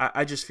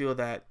 I just feel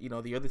that,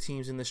 the other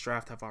teams in this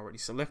draft have already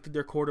selected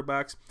their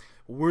quarterbacks.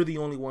 We're the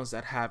only ones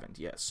that haven't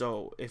yet.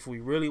 So if we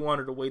really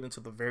wanted to wait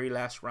until the very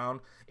last round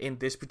in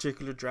this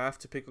particular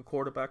draft to pick a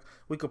quarterback,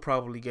 we could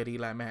probably get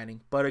Eli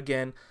Manning. But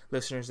again,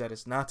 listeners, that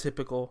is not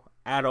typical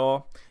at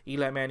all.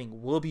 Eli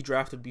Manning will be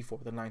drafted before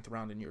the 9th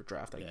round in your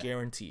draft. I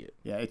guarantee it.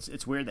 Yeah,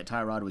 it's weird that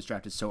Tyrod was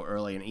drafted so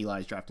early and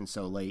Eli's drafted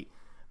so late.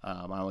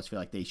 I almost feel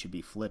like they should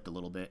be flipped a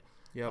little bit.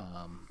 Yep.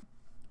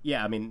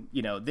 Yeah, I mean,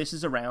 this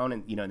is a round,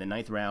 and, in the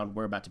 9th round,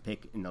 we're about to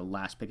pick in the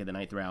last pick of the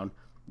 9th round.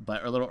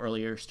 But a little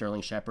earlier,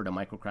 Sterling Shepard and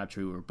Michael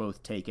Crabtree were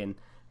both taken.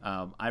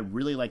 I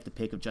really like the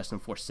pick of Justin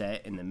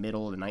Forsett in the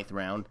middle of the 9th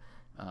round.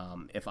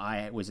 If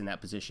I was in that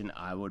position,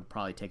 I would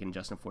probably take in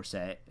Justin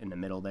Forsett in the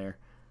middle there.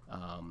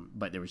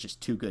 But there was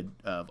just too good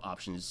of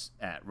options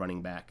at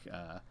running back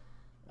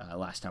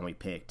last time we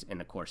picked.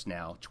 And, of course,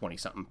 now,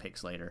 20-something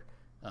picks later,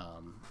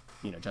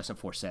 Justin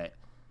Forsett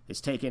is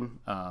taken,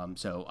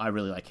 so I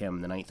really like him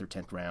in the 9th or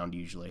 10th round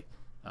usually.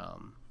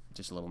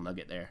 Just a little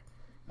nugget there.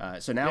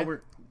 So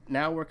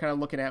now we're kind of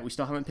looking at, we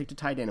still haven't picked a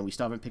tight end and we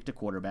still haven't picked a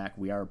quarterback.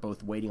 We are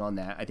both waiting on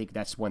that. I think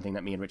that's one thing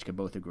that me and Rich could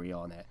both agree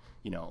on, that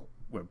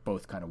we're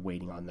both kind of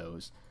waiting on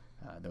those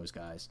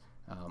guys.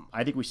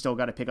 I think we still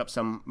got to pick up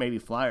some maybe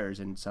flyers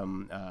and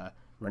some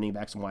running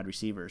backs and wide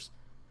receivers.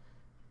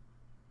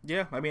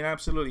 Yeah, I mean,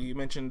 absolutely. You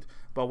mentioned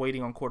about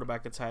waiting on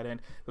quarterback and tight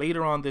end.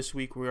 Later on this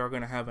week, we are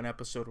going to have an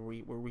episode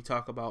where we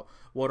talk about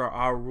what are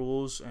our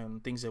rules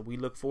and things that we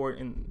look for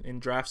in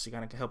drafts to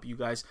kind of help you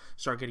guys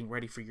start getting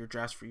ready for your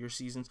drafts for your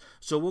seasons.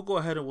 So we'll go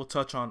ahead and we'll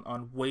touch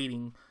on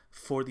waiting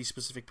for these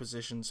specific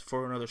positions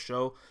for another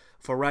show.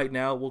 For right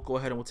now, we'll go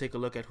ahead and we'll take a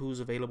look at who's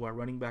available at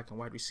running back and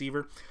wide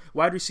receiver.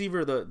 Wide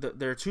receiver,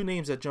 there are two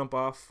names that jump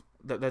off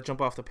that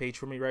jump off the page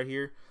for me right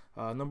here.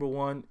 Number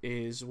one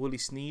is Willie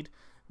Snead.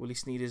 Willie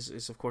Snead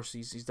is of course,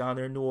 he's down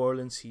there in New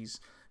Orleans.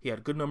 He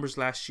had good numbers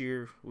last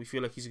year. We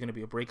feel like he's going to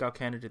be a breakout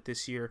candidate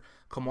this year.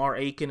 Kamar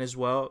Aiken as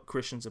well.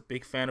 Christian's a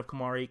big fan of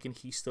Kamar Aiken.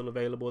 He's still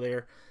available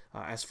there.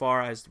 As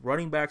far as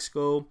running backs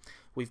go,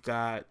 we've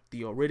got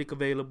Theo Riddick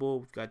available.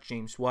 We've got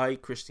James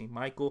White, Christine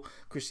Michael.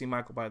 Christine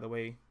Michael, by the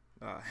way,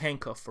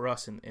 handcuff for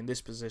us in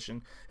this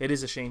position. It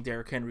is a shame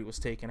Derrick Henry was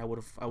taken. I would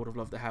have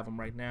loved to have him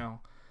right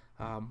now.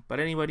 But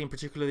anybody in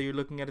particular that you're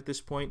looking at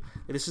this point,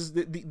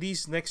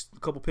 these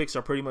next couple picks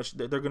are pretty much,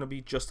 they're going to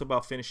be just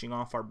about finishing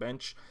off our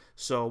bench.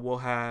 So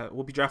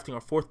we'll be drafting our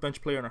 4th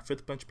bench player and our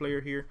 5th bench player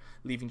here,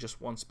 leaving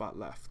just one spot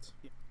left.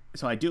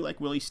 So I do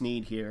like Willie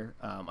Snead here.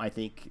 I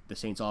think the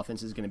Saints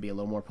offense is going to be a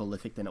little more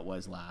prolific than it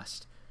was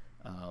last.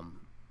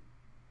 I'm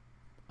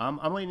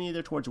leaning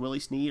either towards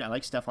Willie Snead. I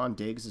like Stephon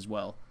Diggs as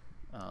well.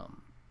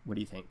 What do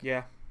you think?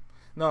 Yeah.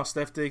 No,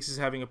 Steph Diggs is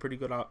having a pretty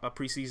good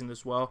preseason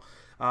as well.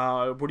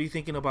 What are you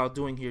thinking about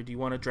doing here? Do you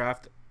want to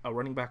draft a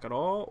running back at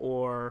all,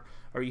 or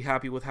are you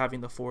happy with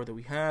having the 4 that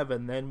we have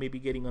and then maybe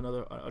getting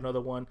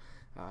another one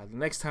the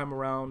next time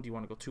around? Do you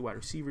want to go 2 wide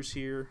receivers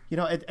here?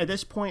 At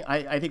this point,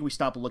 I think we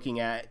stop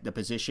looking at the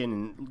position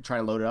and try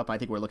and load it up. I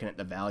think we're looking at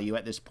the value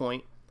at this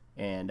point,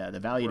 and the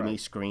value to me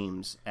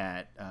screams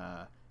at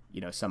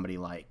somebody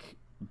like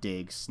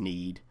Diggs,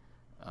 Snead,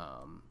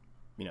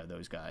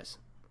 those guys.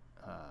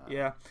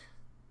 Yeah.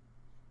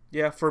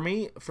 For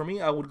me,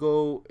 I would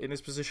go in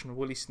this position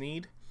Willie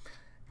Snead.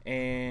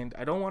 And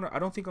I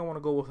don't think I want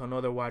to go with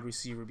another wide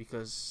receiver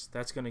because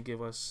that's going to give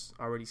us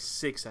already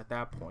 6 at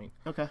that point.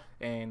 Okay.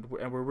 And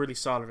we're really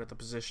solid at the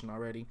position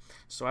already.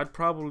 So I'd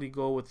probably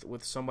go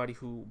with somebody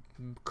who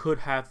could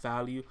have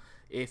value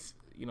if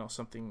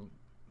something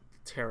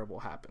terrible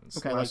happens.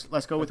 Okay.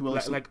 Let's go with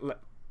Willie. Like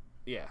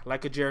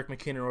a Jerick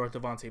McKinnon or a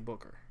Devontae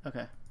Booker.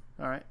 Okay.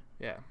 All right.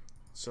 Yeah.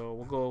 So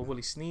we'll go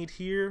Willie Snead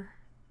here,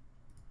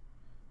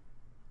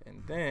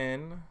 and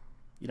then.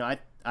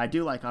 I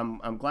do like.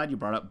 I'm glad you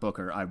brought up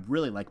Booker. I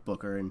really like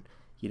Booker, and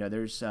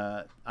there's.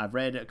 I've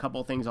read a couple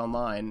of things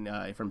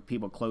online from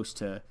people close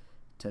to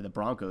the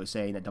Broncos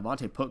saying that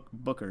Devontae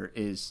Booker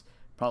is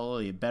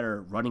probably a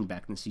better running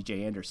back than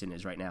C.J. Anderson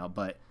is right now.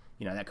 But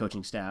that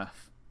coaching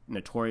staff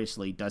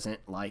notoriously doesn't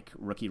like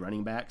rookie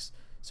running backs.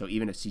 So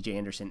even if C.J.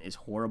 Anderson is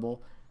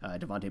horrible,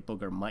 Devontae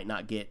Booker might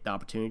not get the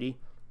opportunity.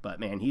 But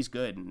man, he's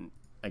good, and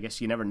I guess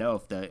you never know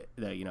if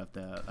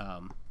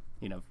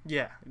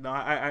Yeah, no,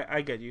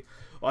 I get you.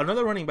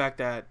 Another running back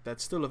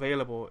that's still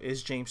available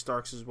is James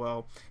Starks as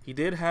well. He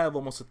did have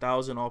almost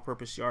 1,000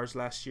 all-purpose yards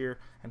last year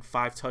and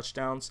 5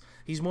 touchdowns.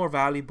 He's more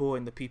valuable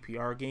in the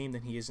PPR game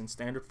than he is in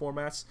standard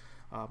formats.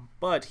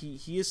 But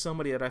he is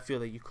somebody that I feel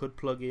that you could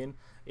plug in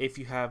if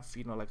you have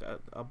like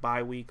a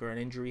bye week or an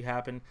injury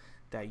happen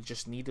that you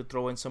just need to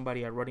throw in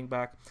somebody at running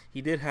back.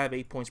 He did have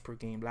 8 points per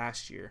game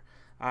last year.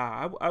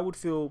 I wouldn't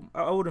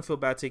feel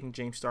bad taking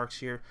James Starks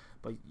here,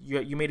 but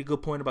you made a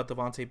good point about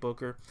Devontae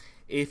Booker.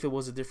 If it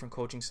was a different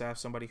coaching staff,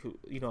 somebody who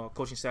a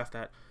coaching staff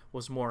that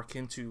was more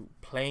akin to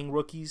playing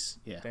rookies,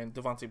 then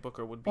Devontae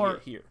Booker would be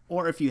here.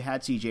 Or if you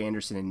had C.J.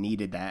 Anderson and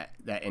needed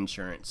that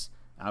insurance,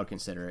 I would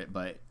consider it.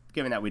 But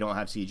given that we don't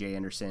have C.J.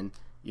 Anderson,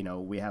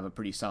 we have a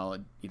pretty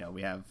solid.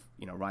 We have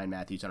Ryan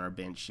Matthews on our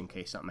bench in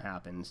case something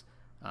happens.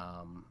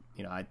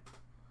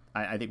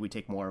 I think we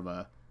take more of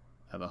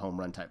a home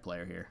run type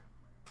player here.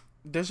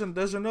 There's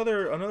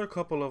another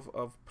couple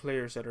of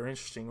players that are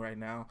interesting right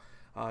now.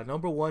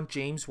 Number 1,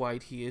 James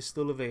White. He is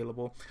still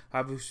available.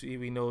 Obviously,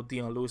 we know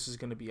Dion Lewis is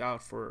going to be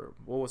out for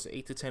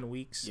 8 to 10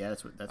 weeks. Yeah,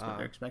 that's what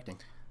they're expecting.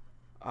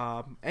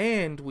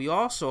 And we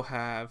also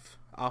have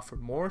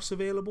Alfred Morris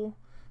available,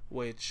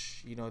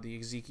 which the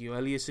Ezekiel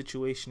Elliott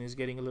situation is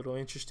getting a little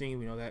interesting.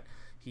 We know that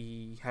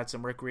he had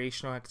some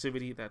recreational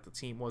activity that the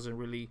team wasn't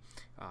really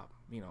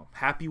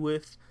happy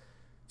with.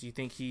 Do you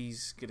think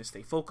he's going to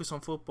stay focused on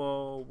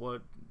football?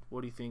 What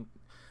do you think?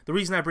 The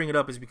reason I bring it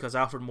up is because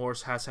Alfred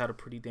Morris has had a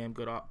pretty damn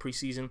good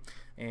preseason,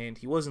 and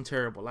he wasn't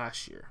terrible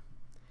last year.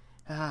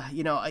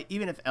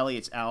 Even if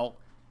Elliott's out,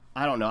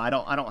 I don't know. I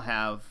don't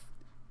have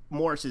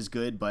Morris is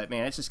good, but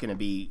man, it's just going to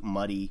be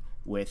muddy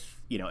with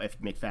if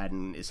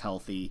McFadden is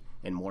healthy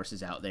and Morris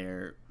is out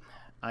there.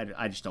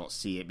 I just don't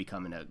see it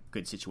becoming a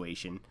good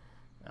situation.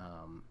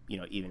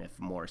 Even if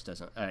Morris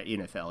doesn't,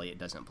 even if Elliott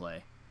doesn't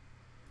play.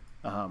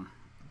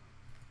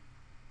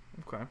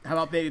 Okay. How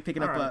about maybe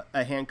picking up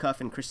a handcuff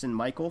and Christine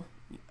Michael?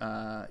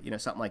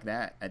 Something like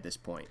that at this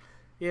point.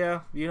 Yeah,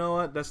 you know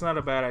what? That's not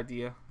a bad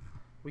idea.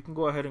 We can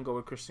go ahead and go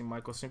with Christine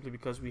Michael simply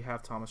because we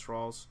have Thomas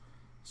Rawls.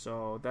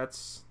 So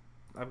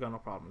I've got no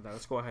problem with that.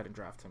 Let's go ahead and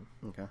draft him.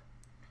 Okay.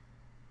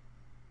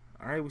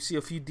 All right, we see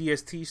a few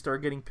DSTs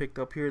start getting picked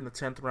up here in the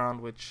 10th round,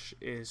 which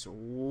is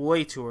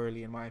way too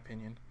early in my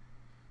opinion.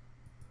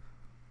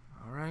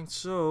 All right,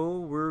 so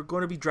we're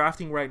going to be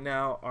drafting right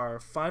now our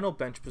final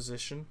bench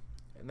position.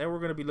 And then we're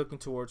going to be looking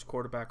towards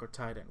quarterback or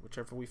tight end,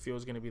 whichever we feel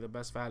is going to be the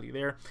best value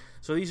there.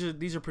 So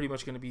these are pretty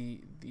much going to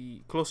be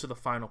the close to the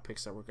final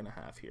picks that we're going to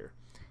have here.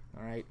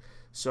 All right.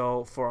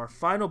 So for our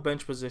final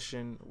bench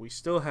position, we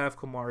still have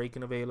Kamar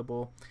Aiken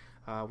available.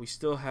 We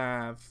still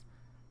have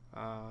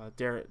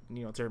Derek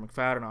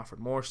McFadden, Alfred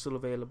Morris still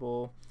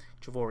available.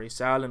 Javorius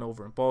Allen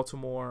over in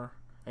Baltimore.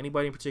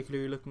 Anybody in particular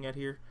you're looking at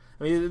here?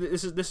 I mean,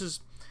 this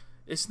is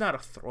it's not a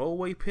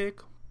throwaway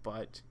pick,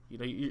 but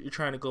you're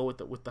trying to go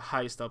with the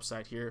highest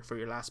upside here for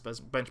your last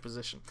bench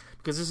position,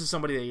 because this is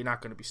somebody that you're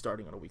not going to be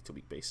starting on a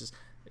week-to-week basis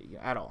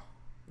at all.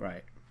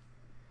 Right.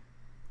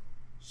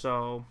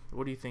 So,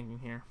 what are you thinking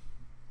here?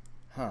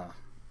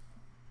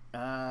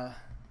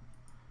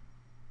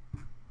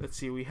 Let's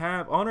see. We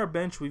have on our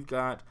bench we've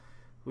got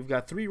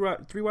 3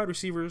 wide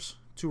receivers,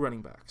 2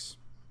 running backs.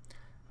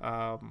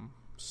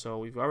 So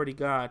we've already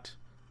got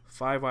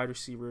 5 wide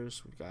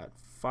receivers. We've got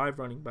 5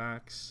 running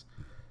backs.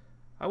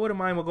 I wouldn't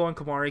mind going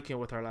Kamar Aiken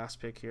with our last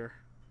pick here.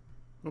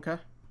 Okay.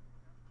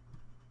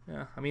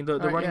 Yeah, I mean the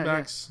running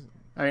backs.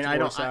 Yeah.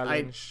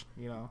 I mean,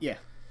 Yeah,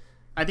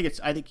 I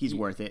think he's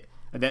worth it.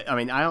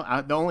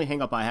 The only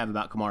hang up I have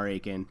about Kamar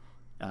Aiken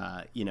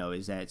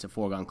is that it's a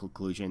foregone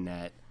conclusion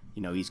that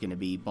he's going to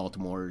be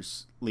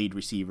Baltimore's lead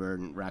receiver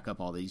and rack up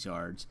all these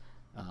yards.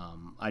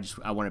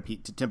 I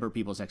wanted to temper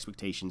people's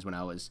expectations when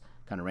I was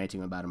kind of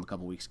ranting about him a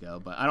couple weeks ago,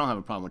 but I don't have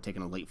a problem with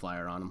taking a late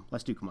flyer on him.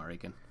 Let's do Kamar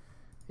Aiken.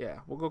 Yeah,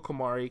 we'll go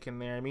Kamar Aiken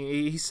there. I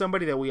mean, he's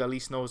somebody that we at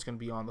least know is going to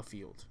be on the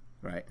field.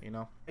 Right.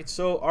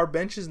 So our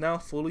bench is now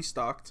fully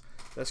stocked.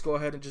 Let's go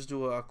ahead and just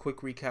do a quick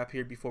recap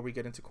here before we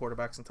get into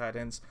quarterbacks and tight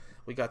ends.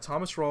 We got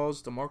Thomas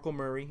Rawls, DeMarco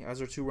Murray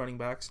as our 2 running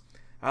backs,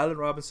 Allen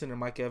Robinson and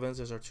Mike Evans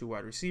as our 2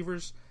 wide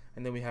receivers,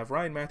 and then we have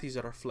Ryan Matthews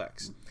at our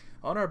flex.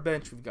 On our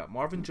bench, we've got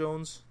Marvin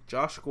Jones,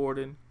 Josh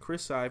Gordon,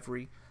 Chris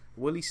Ivory,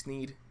 Willie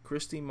Snead,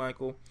 Christine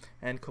Michael,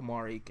 and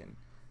Kamar Aiken.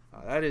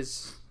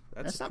 That's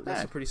not bad.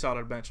 That's a pretty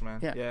solid bench, man.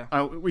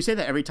 Yeah. We say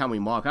that every time we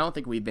mock. I don't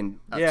think we've been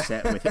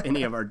upset with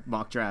any of our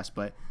mock drafts,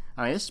 but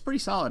this is pretty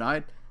solid.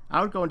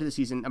 I would go into the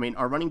season. I mean,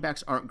 our running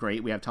backs aren't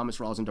great. We have Thomas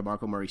Rawls and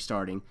DeMarco Murray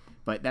starting,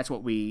 but that's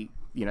what we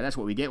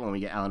get when we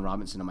get Allen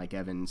Robinson and Mike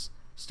Evans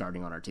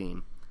starting on our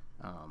team.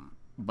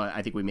 But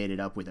I think we made it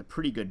up with a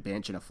pretty good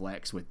bench and a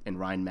flex and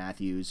Ryan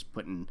Matthews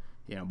putting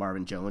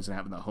Marvin Jones and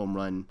having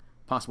the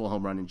possible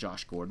home run, and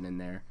Josh Gordon in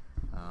there.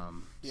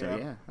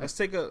 Let's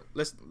take a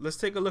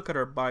look at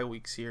our bye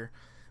weeks here,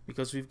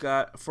 because we've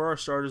got, for our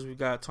starters, we've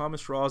got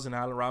Thomas Rawls and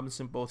Allen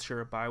Robinson both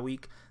share a bye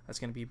week. That's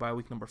going to be bye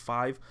week number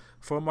 5.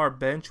 From our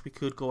bench, we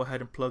could go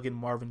ahead and plug in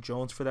Marvin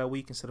Jones for that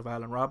week instead of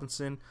Allen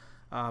Robinson.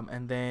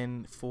 And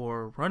then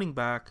for running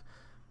back,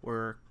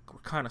 we're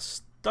kind of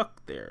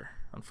stuck there,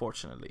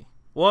 unfortunately.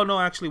 Well, no,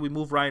 actually, we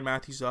moved Ryan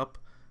Matthews up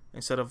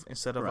instead of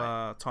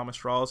Thomas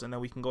Rawls, and then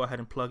we can go ahead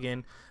and plug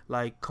in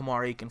like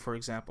Kamar Aiken, for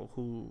example,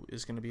 who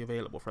is going to be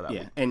available for that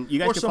week. And you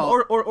guys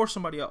or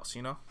somebody else,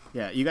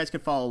 Yeah, you guys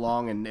could follow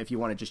along, and if you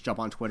want to just jump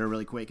on Twitter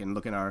really quick and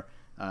look at our,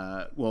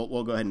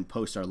 we'll go ahead and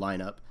post our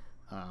lineup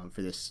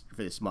for this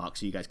mock,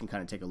 so you guys can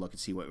kind of take a look and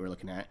see what we're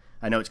looking at.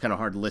 I know it's kind of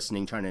hard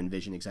listening, trying to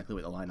envision exactly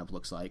what the lineup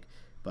looks like,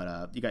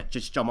 but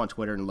just jump on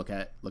Twitter and look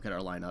at our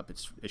lineup.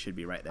 It should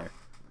be right there.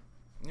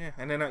 Yeah,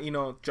 and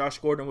then, Josh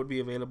Gordon would be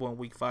available in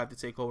week 5 to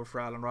take over for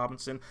Allen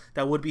Robinson.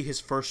 That would be his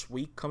first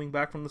week coming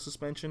back from the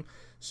suspension.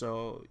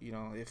 So,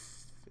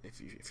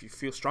 if you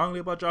feel strongly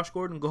about Josh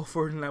Gordon, go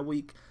for it in that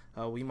week.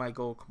 We might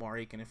go Kamar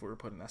Aiken if we were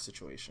put in that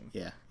situation.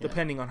 Yeah.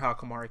 Depending on how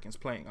Kamar Aiken's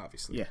playing,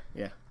 obviously.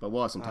 Yeah. But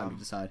we'll have some time to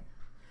decide.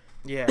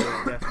 Yeah,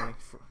 definitely.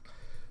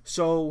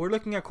 So, we're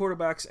looking at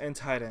quarterbacks and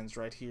tight ends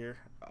right here.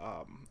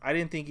 I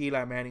didn't think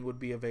Eli Manning would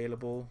be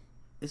available.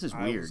 This is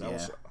weird,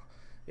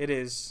 It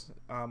is.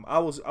 I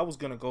was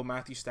gonna go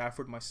Matthew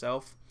Stafford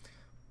myself,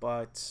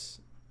 but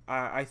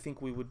I think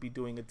we would be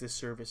doing a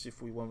disservice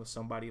if we went with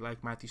somebody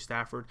like Matthew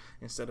Stafford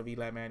instead of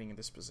Eli Manning in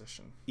this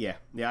position. Yeah,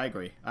 I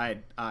agree.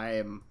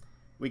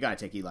 We gotta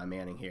take Eli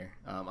Manning here.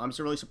 I'm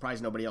so really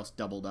surprised nobody else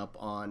doubled up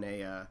on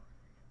a.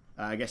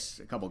 I guess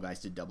a couple guys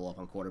did double up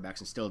on quarterbacks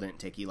and still didn't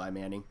take Eli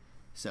Manning.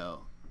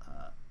 So.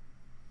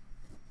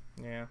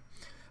 Yeah.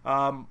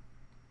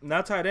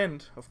 Now tight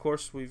end, of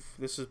course,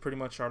 this is pretty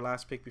much our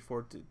last pick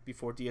before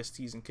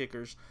DSTs and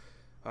kickers.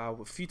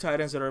 A few tight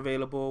ends that are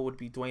available would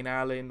be Dwayne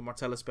Allen,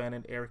 Martellus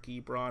Bennett, Eric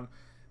Ebron.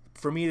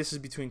 For me, this is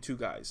between 2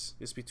 guys.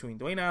 It's between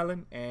Dwayne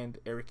Allen and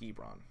Eric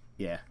Ebron.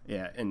 Yeah.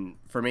 And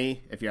for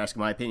me, if you're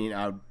asking my opinion,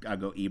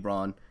 I'd go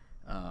Ebron.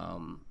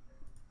 You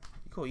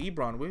go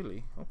Ebron,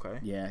 really? Okay.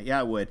 Yeah,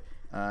 I would.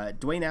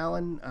 Dwayne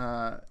Allen,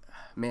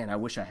 man, I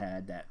wish I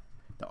had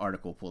the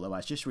article pulled up. I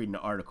was just reading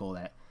an article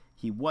that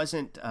he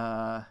wasn't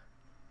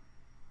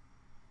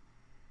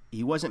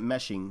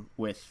meshing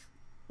with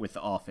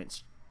the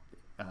offense.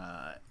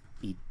 I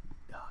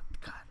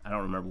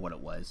don't remember what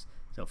it was.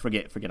 So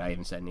forget I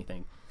even said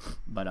anything.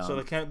 But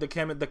so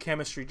the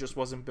chemistry just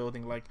wasn't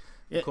building like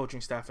the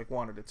coaching staff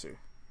wanted it to.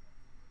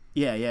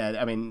 Yeah.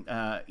 I mean,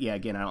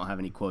 again, I don't have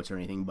any quotes or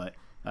anything, but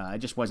I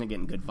just wasn't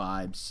getting good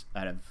vibes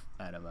out of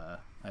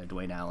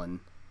Dwayne Allen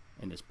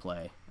and his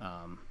play.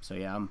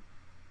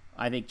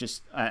 I think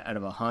just out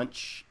of a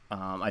hunch,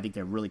 I think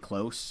they're really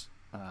close.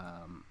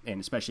 And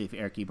especially if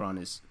Eric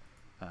Ebron is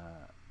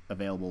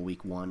available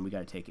week 1, we got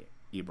to take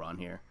Ebron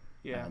here.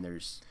 Yeah, and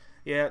there's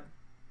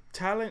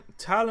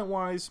talent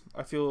wise,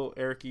 I feel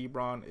Eric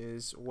Ebron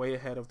is way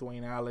ahead of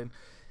Dwayne Allen.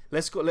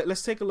 Let's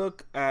take a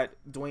look at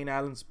Dwayne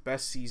Allen's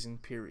best season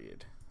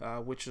period,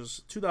 which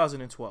was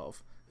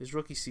 2012, his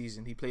rookie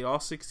season. He played all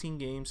 16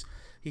 games.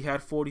 He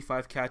had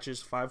 45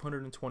 catches,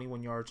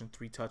 521 yards, and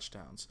 3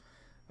 touchdowns.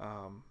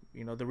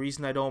 The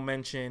reason I don't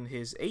mention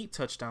his 8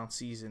 touchdown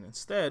season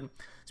instead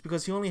is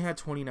because he only had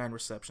 29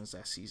 receptions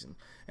that season,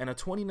 and a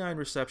 29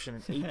 reception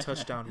and 8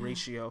 touchdown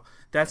ratio,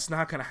 that's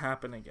not going to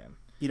happen again.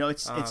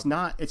 It's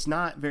not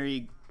a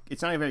very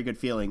good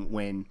feeling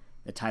when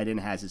the tight end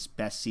has his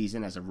best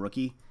season as a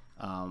rookie.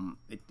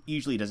 It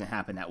usually doesn't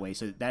happen that way.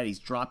 So that he's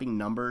dropping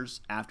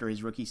numbers after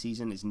his rookie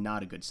season is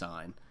not a good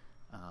sign.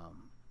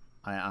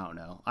 I don't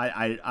know.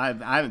 I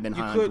haven't been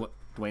high on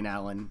Dwayne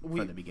Allen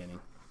from the beginning.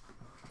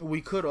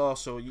 We could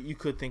also, you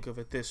could think of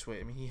it this way.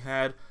 I mean, he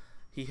had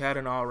He had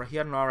an all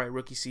right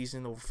rookie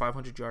season, over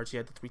 500 yards. He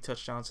had the 3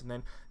 touchdowns, and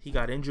then he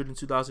got injured in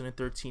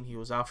 2013. He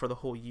was out for the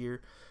whole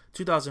year.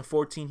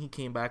 2014, he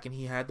came back and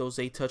he had those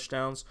 8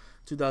 touchdowns.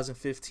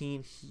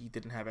 2015, he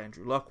didn't have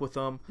Andrew Luck with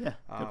him. Yeah,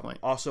 good point.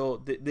 Also,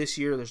 this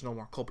year there's no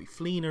more Colby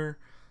Fleener,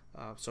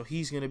 so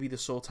he's going to be the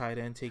sole tight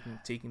end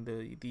taking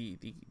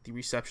the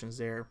receptions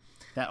there.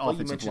 That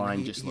offensive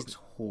line just looks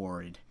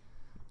horrid.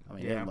 I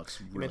mean, it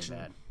looks really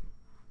bad.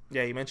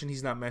 Yeah, you mentioned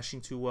he's not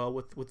meshing too well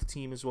with the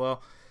team as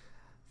well.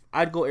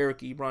 I'd go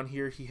Eric Ebron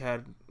here. He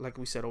had, like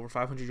we said, over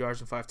 500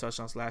 yards and 5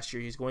 touchdowns last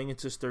year. He's going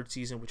into his 3rd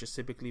season, which is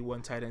typically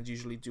when tight ends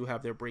usually do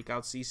have their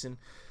breakout season.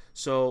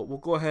 So we'll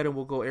go ahead and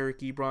we'll go Eric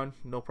Ebron.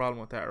 No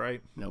problem with that,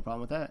 right? No problem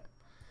with that.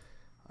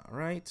 All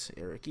right,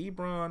 Eric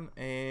Ebron.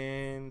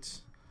 And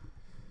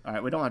all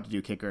right, we don't have to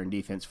do kicker and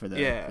defense for the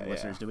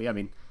listeners, do we? I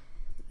mean,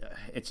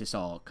 it's just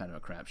all kind of a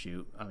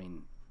crapshoot. I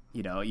mean,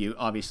 you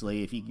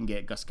obviously, if you can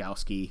get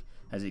Gostkowski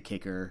as a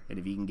kicker, and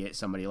if you can get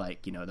somebody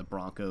like, the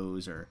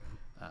Broncos or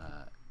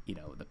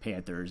the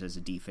Panthers as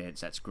a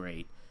defense, that's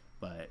great.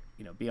 But,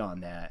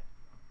 beyond that,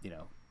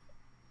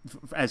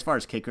 as far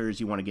as kickers,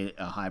 you want to get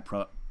a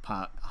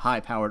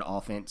high-powered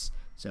offense.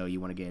 So you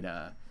want to get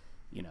the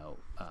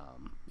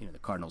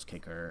Cardinals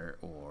kicker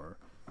or,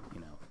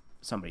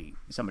 somebody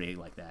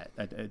like that.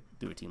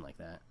 Do a team like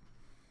that.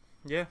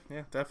 Yeah,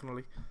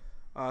 definitely.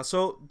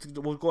 So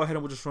we'll go ahead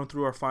and we'll just run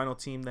through our final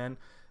team then.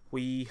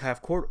 We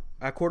have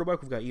at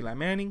quarterback, we've got Eli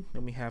Manning.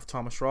 Then we have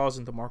Thomas Rawls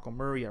and DeMarco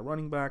Murray at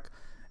running back.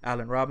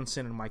 Allen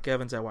Robinson and Mike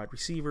Evans at wide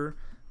receiver,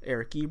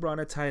 Eric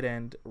Ebron at tight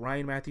end,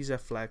 Ryan Matthews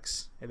at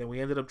flex, and then we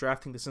ended up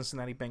drafting the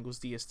Cincinnati Bengals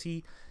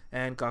DST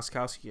and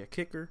Gostkowski at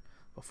kicker.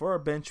 But for our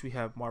bench, we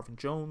have Marvin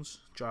Jones,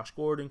 Josh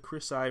Gordon,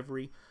 Chris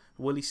Ivory,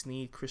 Willie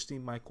Snead,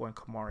 Christine Michael, and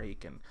Kamar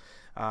Aiken.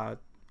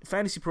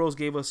 Fantasy Pros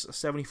gave us a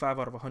 75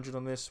 out of 100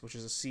 on this, which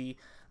is a C.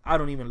 I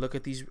don't even look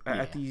at these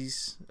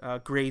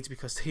grades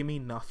because they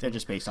mean nothing. They're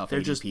just based off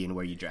ADP and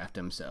where you draft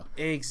them. So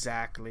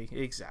exactly.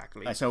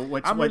 So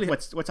what's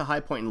a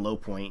high point and low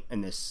point in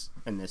this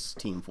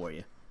team for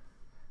you?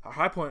 A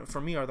high point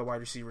for me are the wide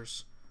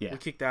receivers. Yeah. We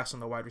kicked ass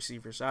on the wide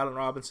receivers. Allen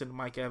Robinson,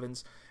 Mike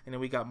Evans, and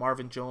then we got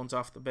Marvin Jones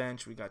off the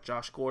bench. We got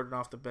Josh Gordon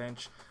off the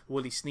bench.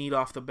 Willie Snead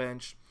off the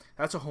bench.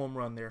 That's a home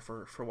run there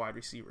for wide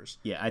receivers.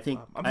 Yeah, I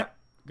think.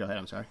 Go ahead.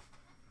 I'm sorry.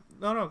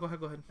 No, go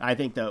ahead. I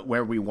think that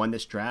where we won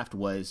this draft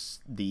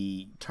was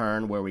the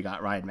turn where we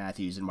got Ryan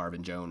Matthews and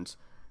Marvin Jones.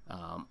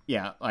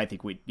 I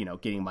think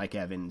getting Mike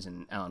Evans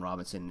and Allen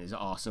Robinson is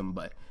awesome,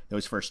 but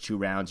those first 2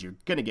 rounds, you're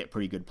going to get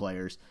pretty good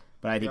players.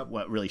 But I think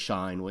what really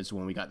shined was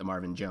when we got the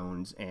Marvin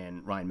Jones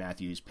and Ryan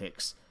Matthews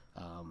picks.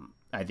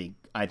 I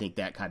think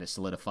that kind of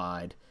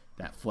solidified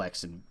that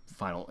flex and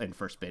final and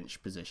first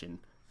bench position.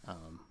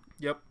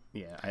 Yep.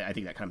 Yeah, I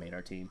think that kind of made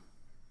our team.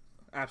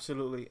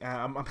 Absolutely.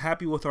 I'm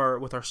happy with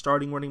our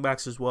starting running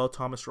backs as well,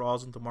 Thomas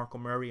Rawls and DeMarco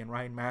Murray and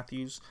Ryan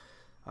Matthews.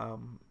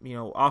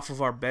 Off of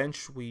our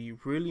bench, we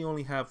really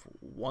only have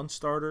one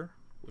starter,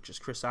 which is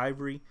Chris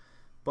Ivory,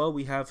 but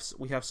we have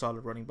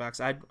solid running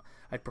backs. I'd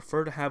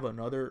prefer to have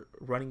another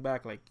running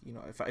back, like,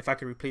 if I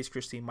could replace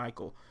Christine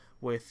Michael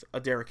with a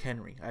Derrick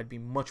Henry, I'd be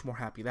much more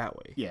happy that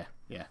way. Yeah,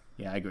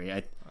 I agree.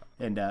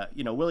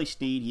 Willie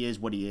Snead, he is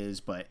what he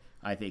is, but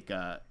I think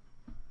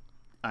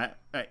I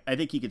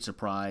think he could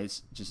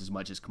surprise just as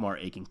much as Kamar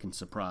Aiken can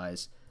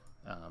surprise.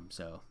 I'm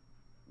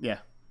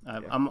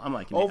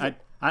liking it.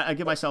 I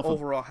give myself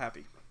overall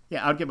happy.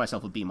 Yeah, I'd give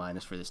myself a B-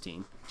 for this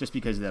team, just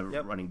because the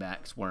running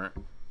backs weren't.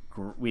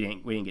 We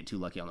didn't get too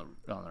lucky on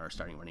our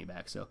starting running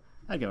back, so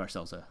I'd give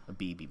ourselves a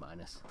B- B-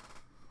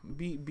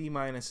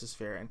 is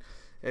fair,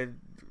 and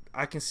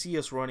I can see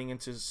us running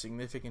into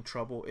significant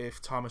trouble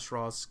if Thomas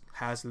Rawls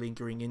has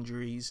lingering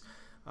injuries.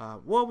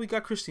 We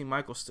got Christine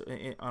Michael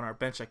on our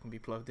bench that can be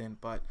plugged in,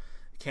 but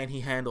can he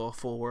handle a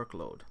full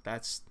workload?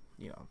 That's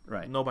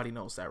right. Nobody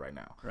knows that right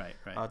now. Right.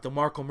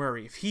 DeMarco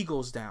Murray, if he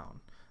goes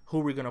down, who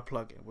are we going to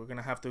plug in? We're going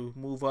to have to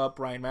move up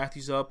Ryan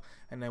Matthews up,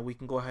 and then we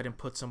can go ahead and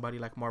put somebody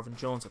like Marvin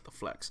Jones at the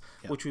flex,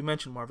 which we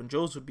mentioned Marvin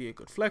Jones would be a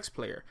good flex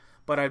player,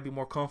 but I'd be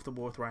more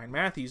comfortable with Ryan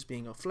Matthews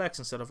being a flex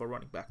instead of a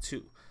running back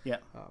too. Yeah.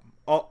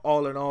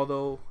 All in all,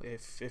 though,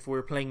 if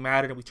we're playing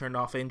Madden and we turned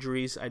off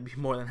injuries, I'd be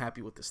more than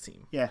happy with this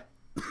team. Yeah.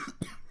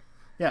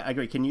 Yeah, I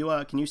agree. Can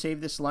you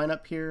save this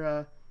lineup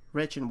here,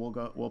 Rich, and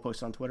we'll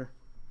post it on Twitter?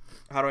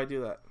 How do I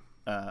do that?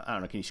 I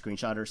don't know. Can you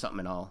screenshot it or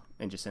something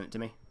and just send it to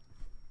me?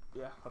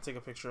 Yeah, I'll take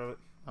a picture of it.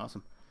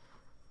 Awesome.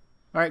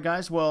 All right,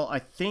 guys. Well, I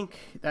think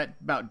that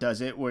about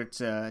does it. Where it's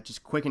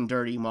just quick and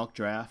dirty mock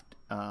draft.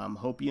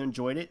 Hope you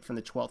enjoyed it from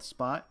the 12th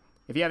spot.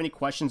 If you have any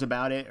questions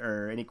about it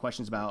or any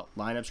questions about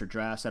lineups or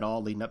drafts at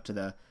all leading up to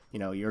the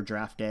your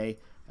draft day,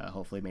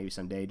 hopefully maybe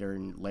someday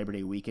during Labor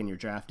Day weekend you're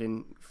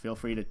drafting, feel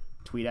free to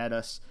tweet at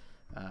us,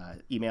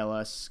 email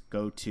us,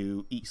 go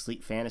to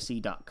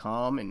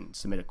eatsleepfantasy.com and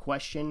submit a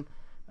question.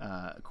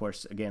 Of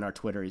course, again, our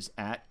Twitter is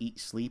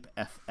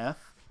 @eatsleepff.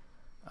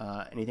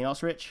 Anything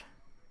else, Rich?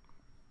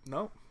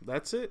 No,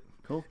 that's it.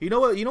 Cool. You know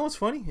what's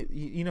funny?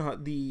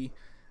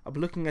 I'm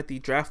looking at the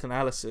draft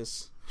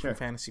analysis from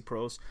Fantasy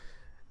Pros.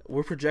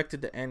 We're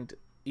projected to end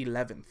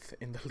 11th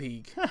in the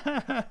league.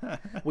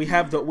 we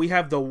have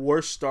the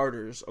worst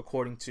starters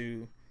according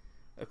to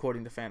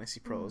Fantasy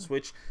Pros,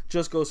 which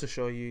just goes to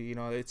show you,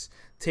 it's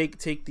take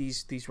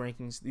these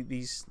rankings,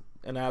 these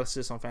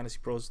analysis on Fantasy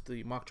Pros,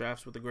 the mock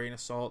drafts with a grain of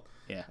salt.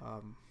 Yeah.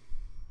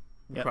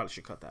 You probably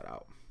should cut that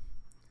out.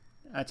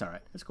 That's all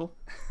right. That's cool.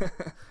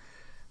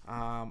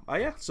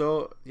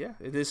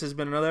 This has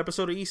been another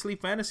episode of Eat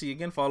Sleep Fantasy.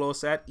 Again, follow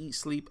us at Eat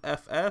Sleep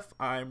FF.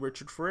 I'm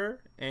Richard Frere,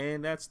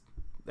 and that's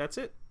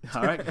it.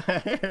 All right.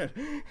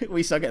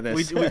 We suck at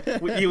this.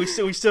 We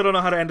still don't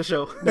know how to end the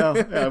show.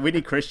 No, we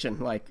need Christian.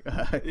 Like,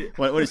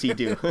 what does he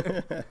do?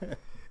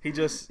 He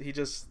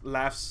just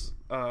laughs.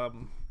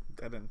 And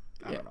then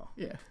I don't know.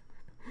 Yeah.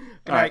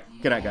 Good night.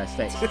 Good night, guys.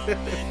 Thanks. In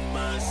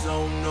my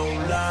zone, no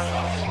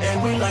lie.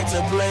 And we like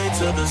to play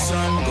till the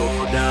sun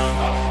go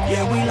down.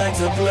 Yeah, we like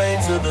to play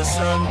till the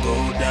sun go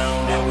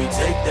down. Then we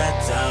take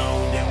that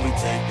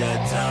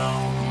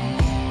town.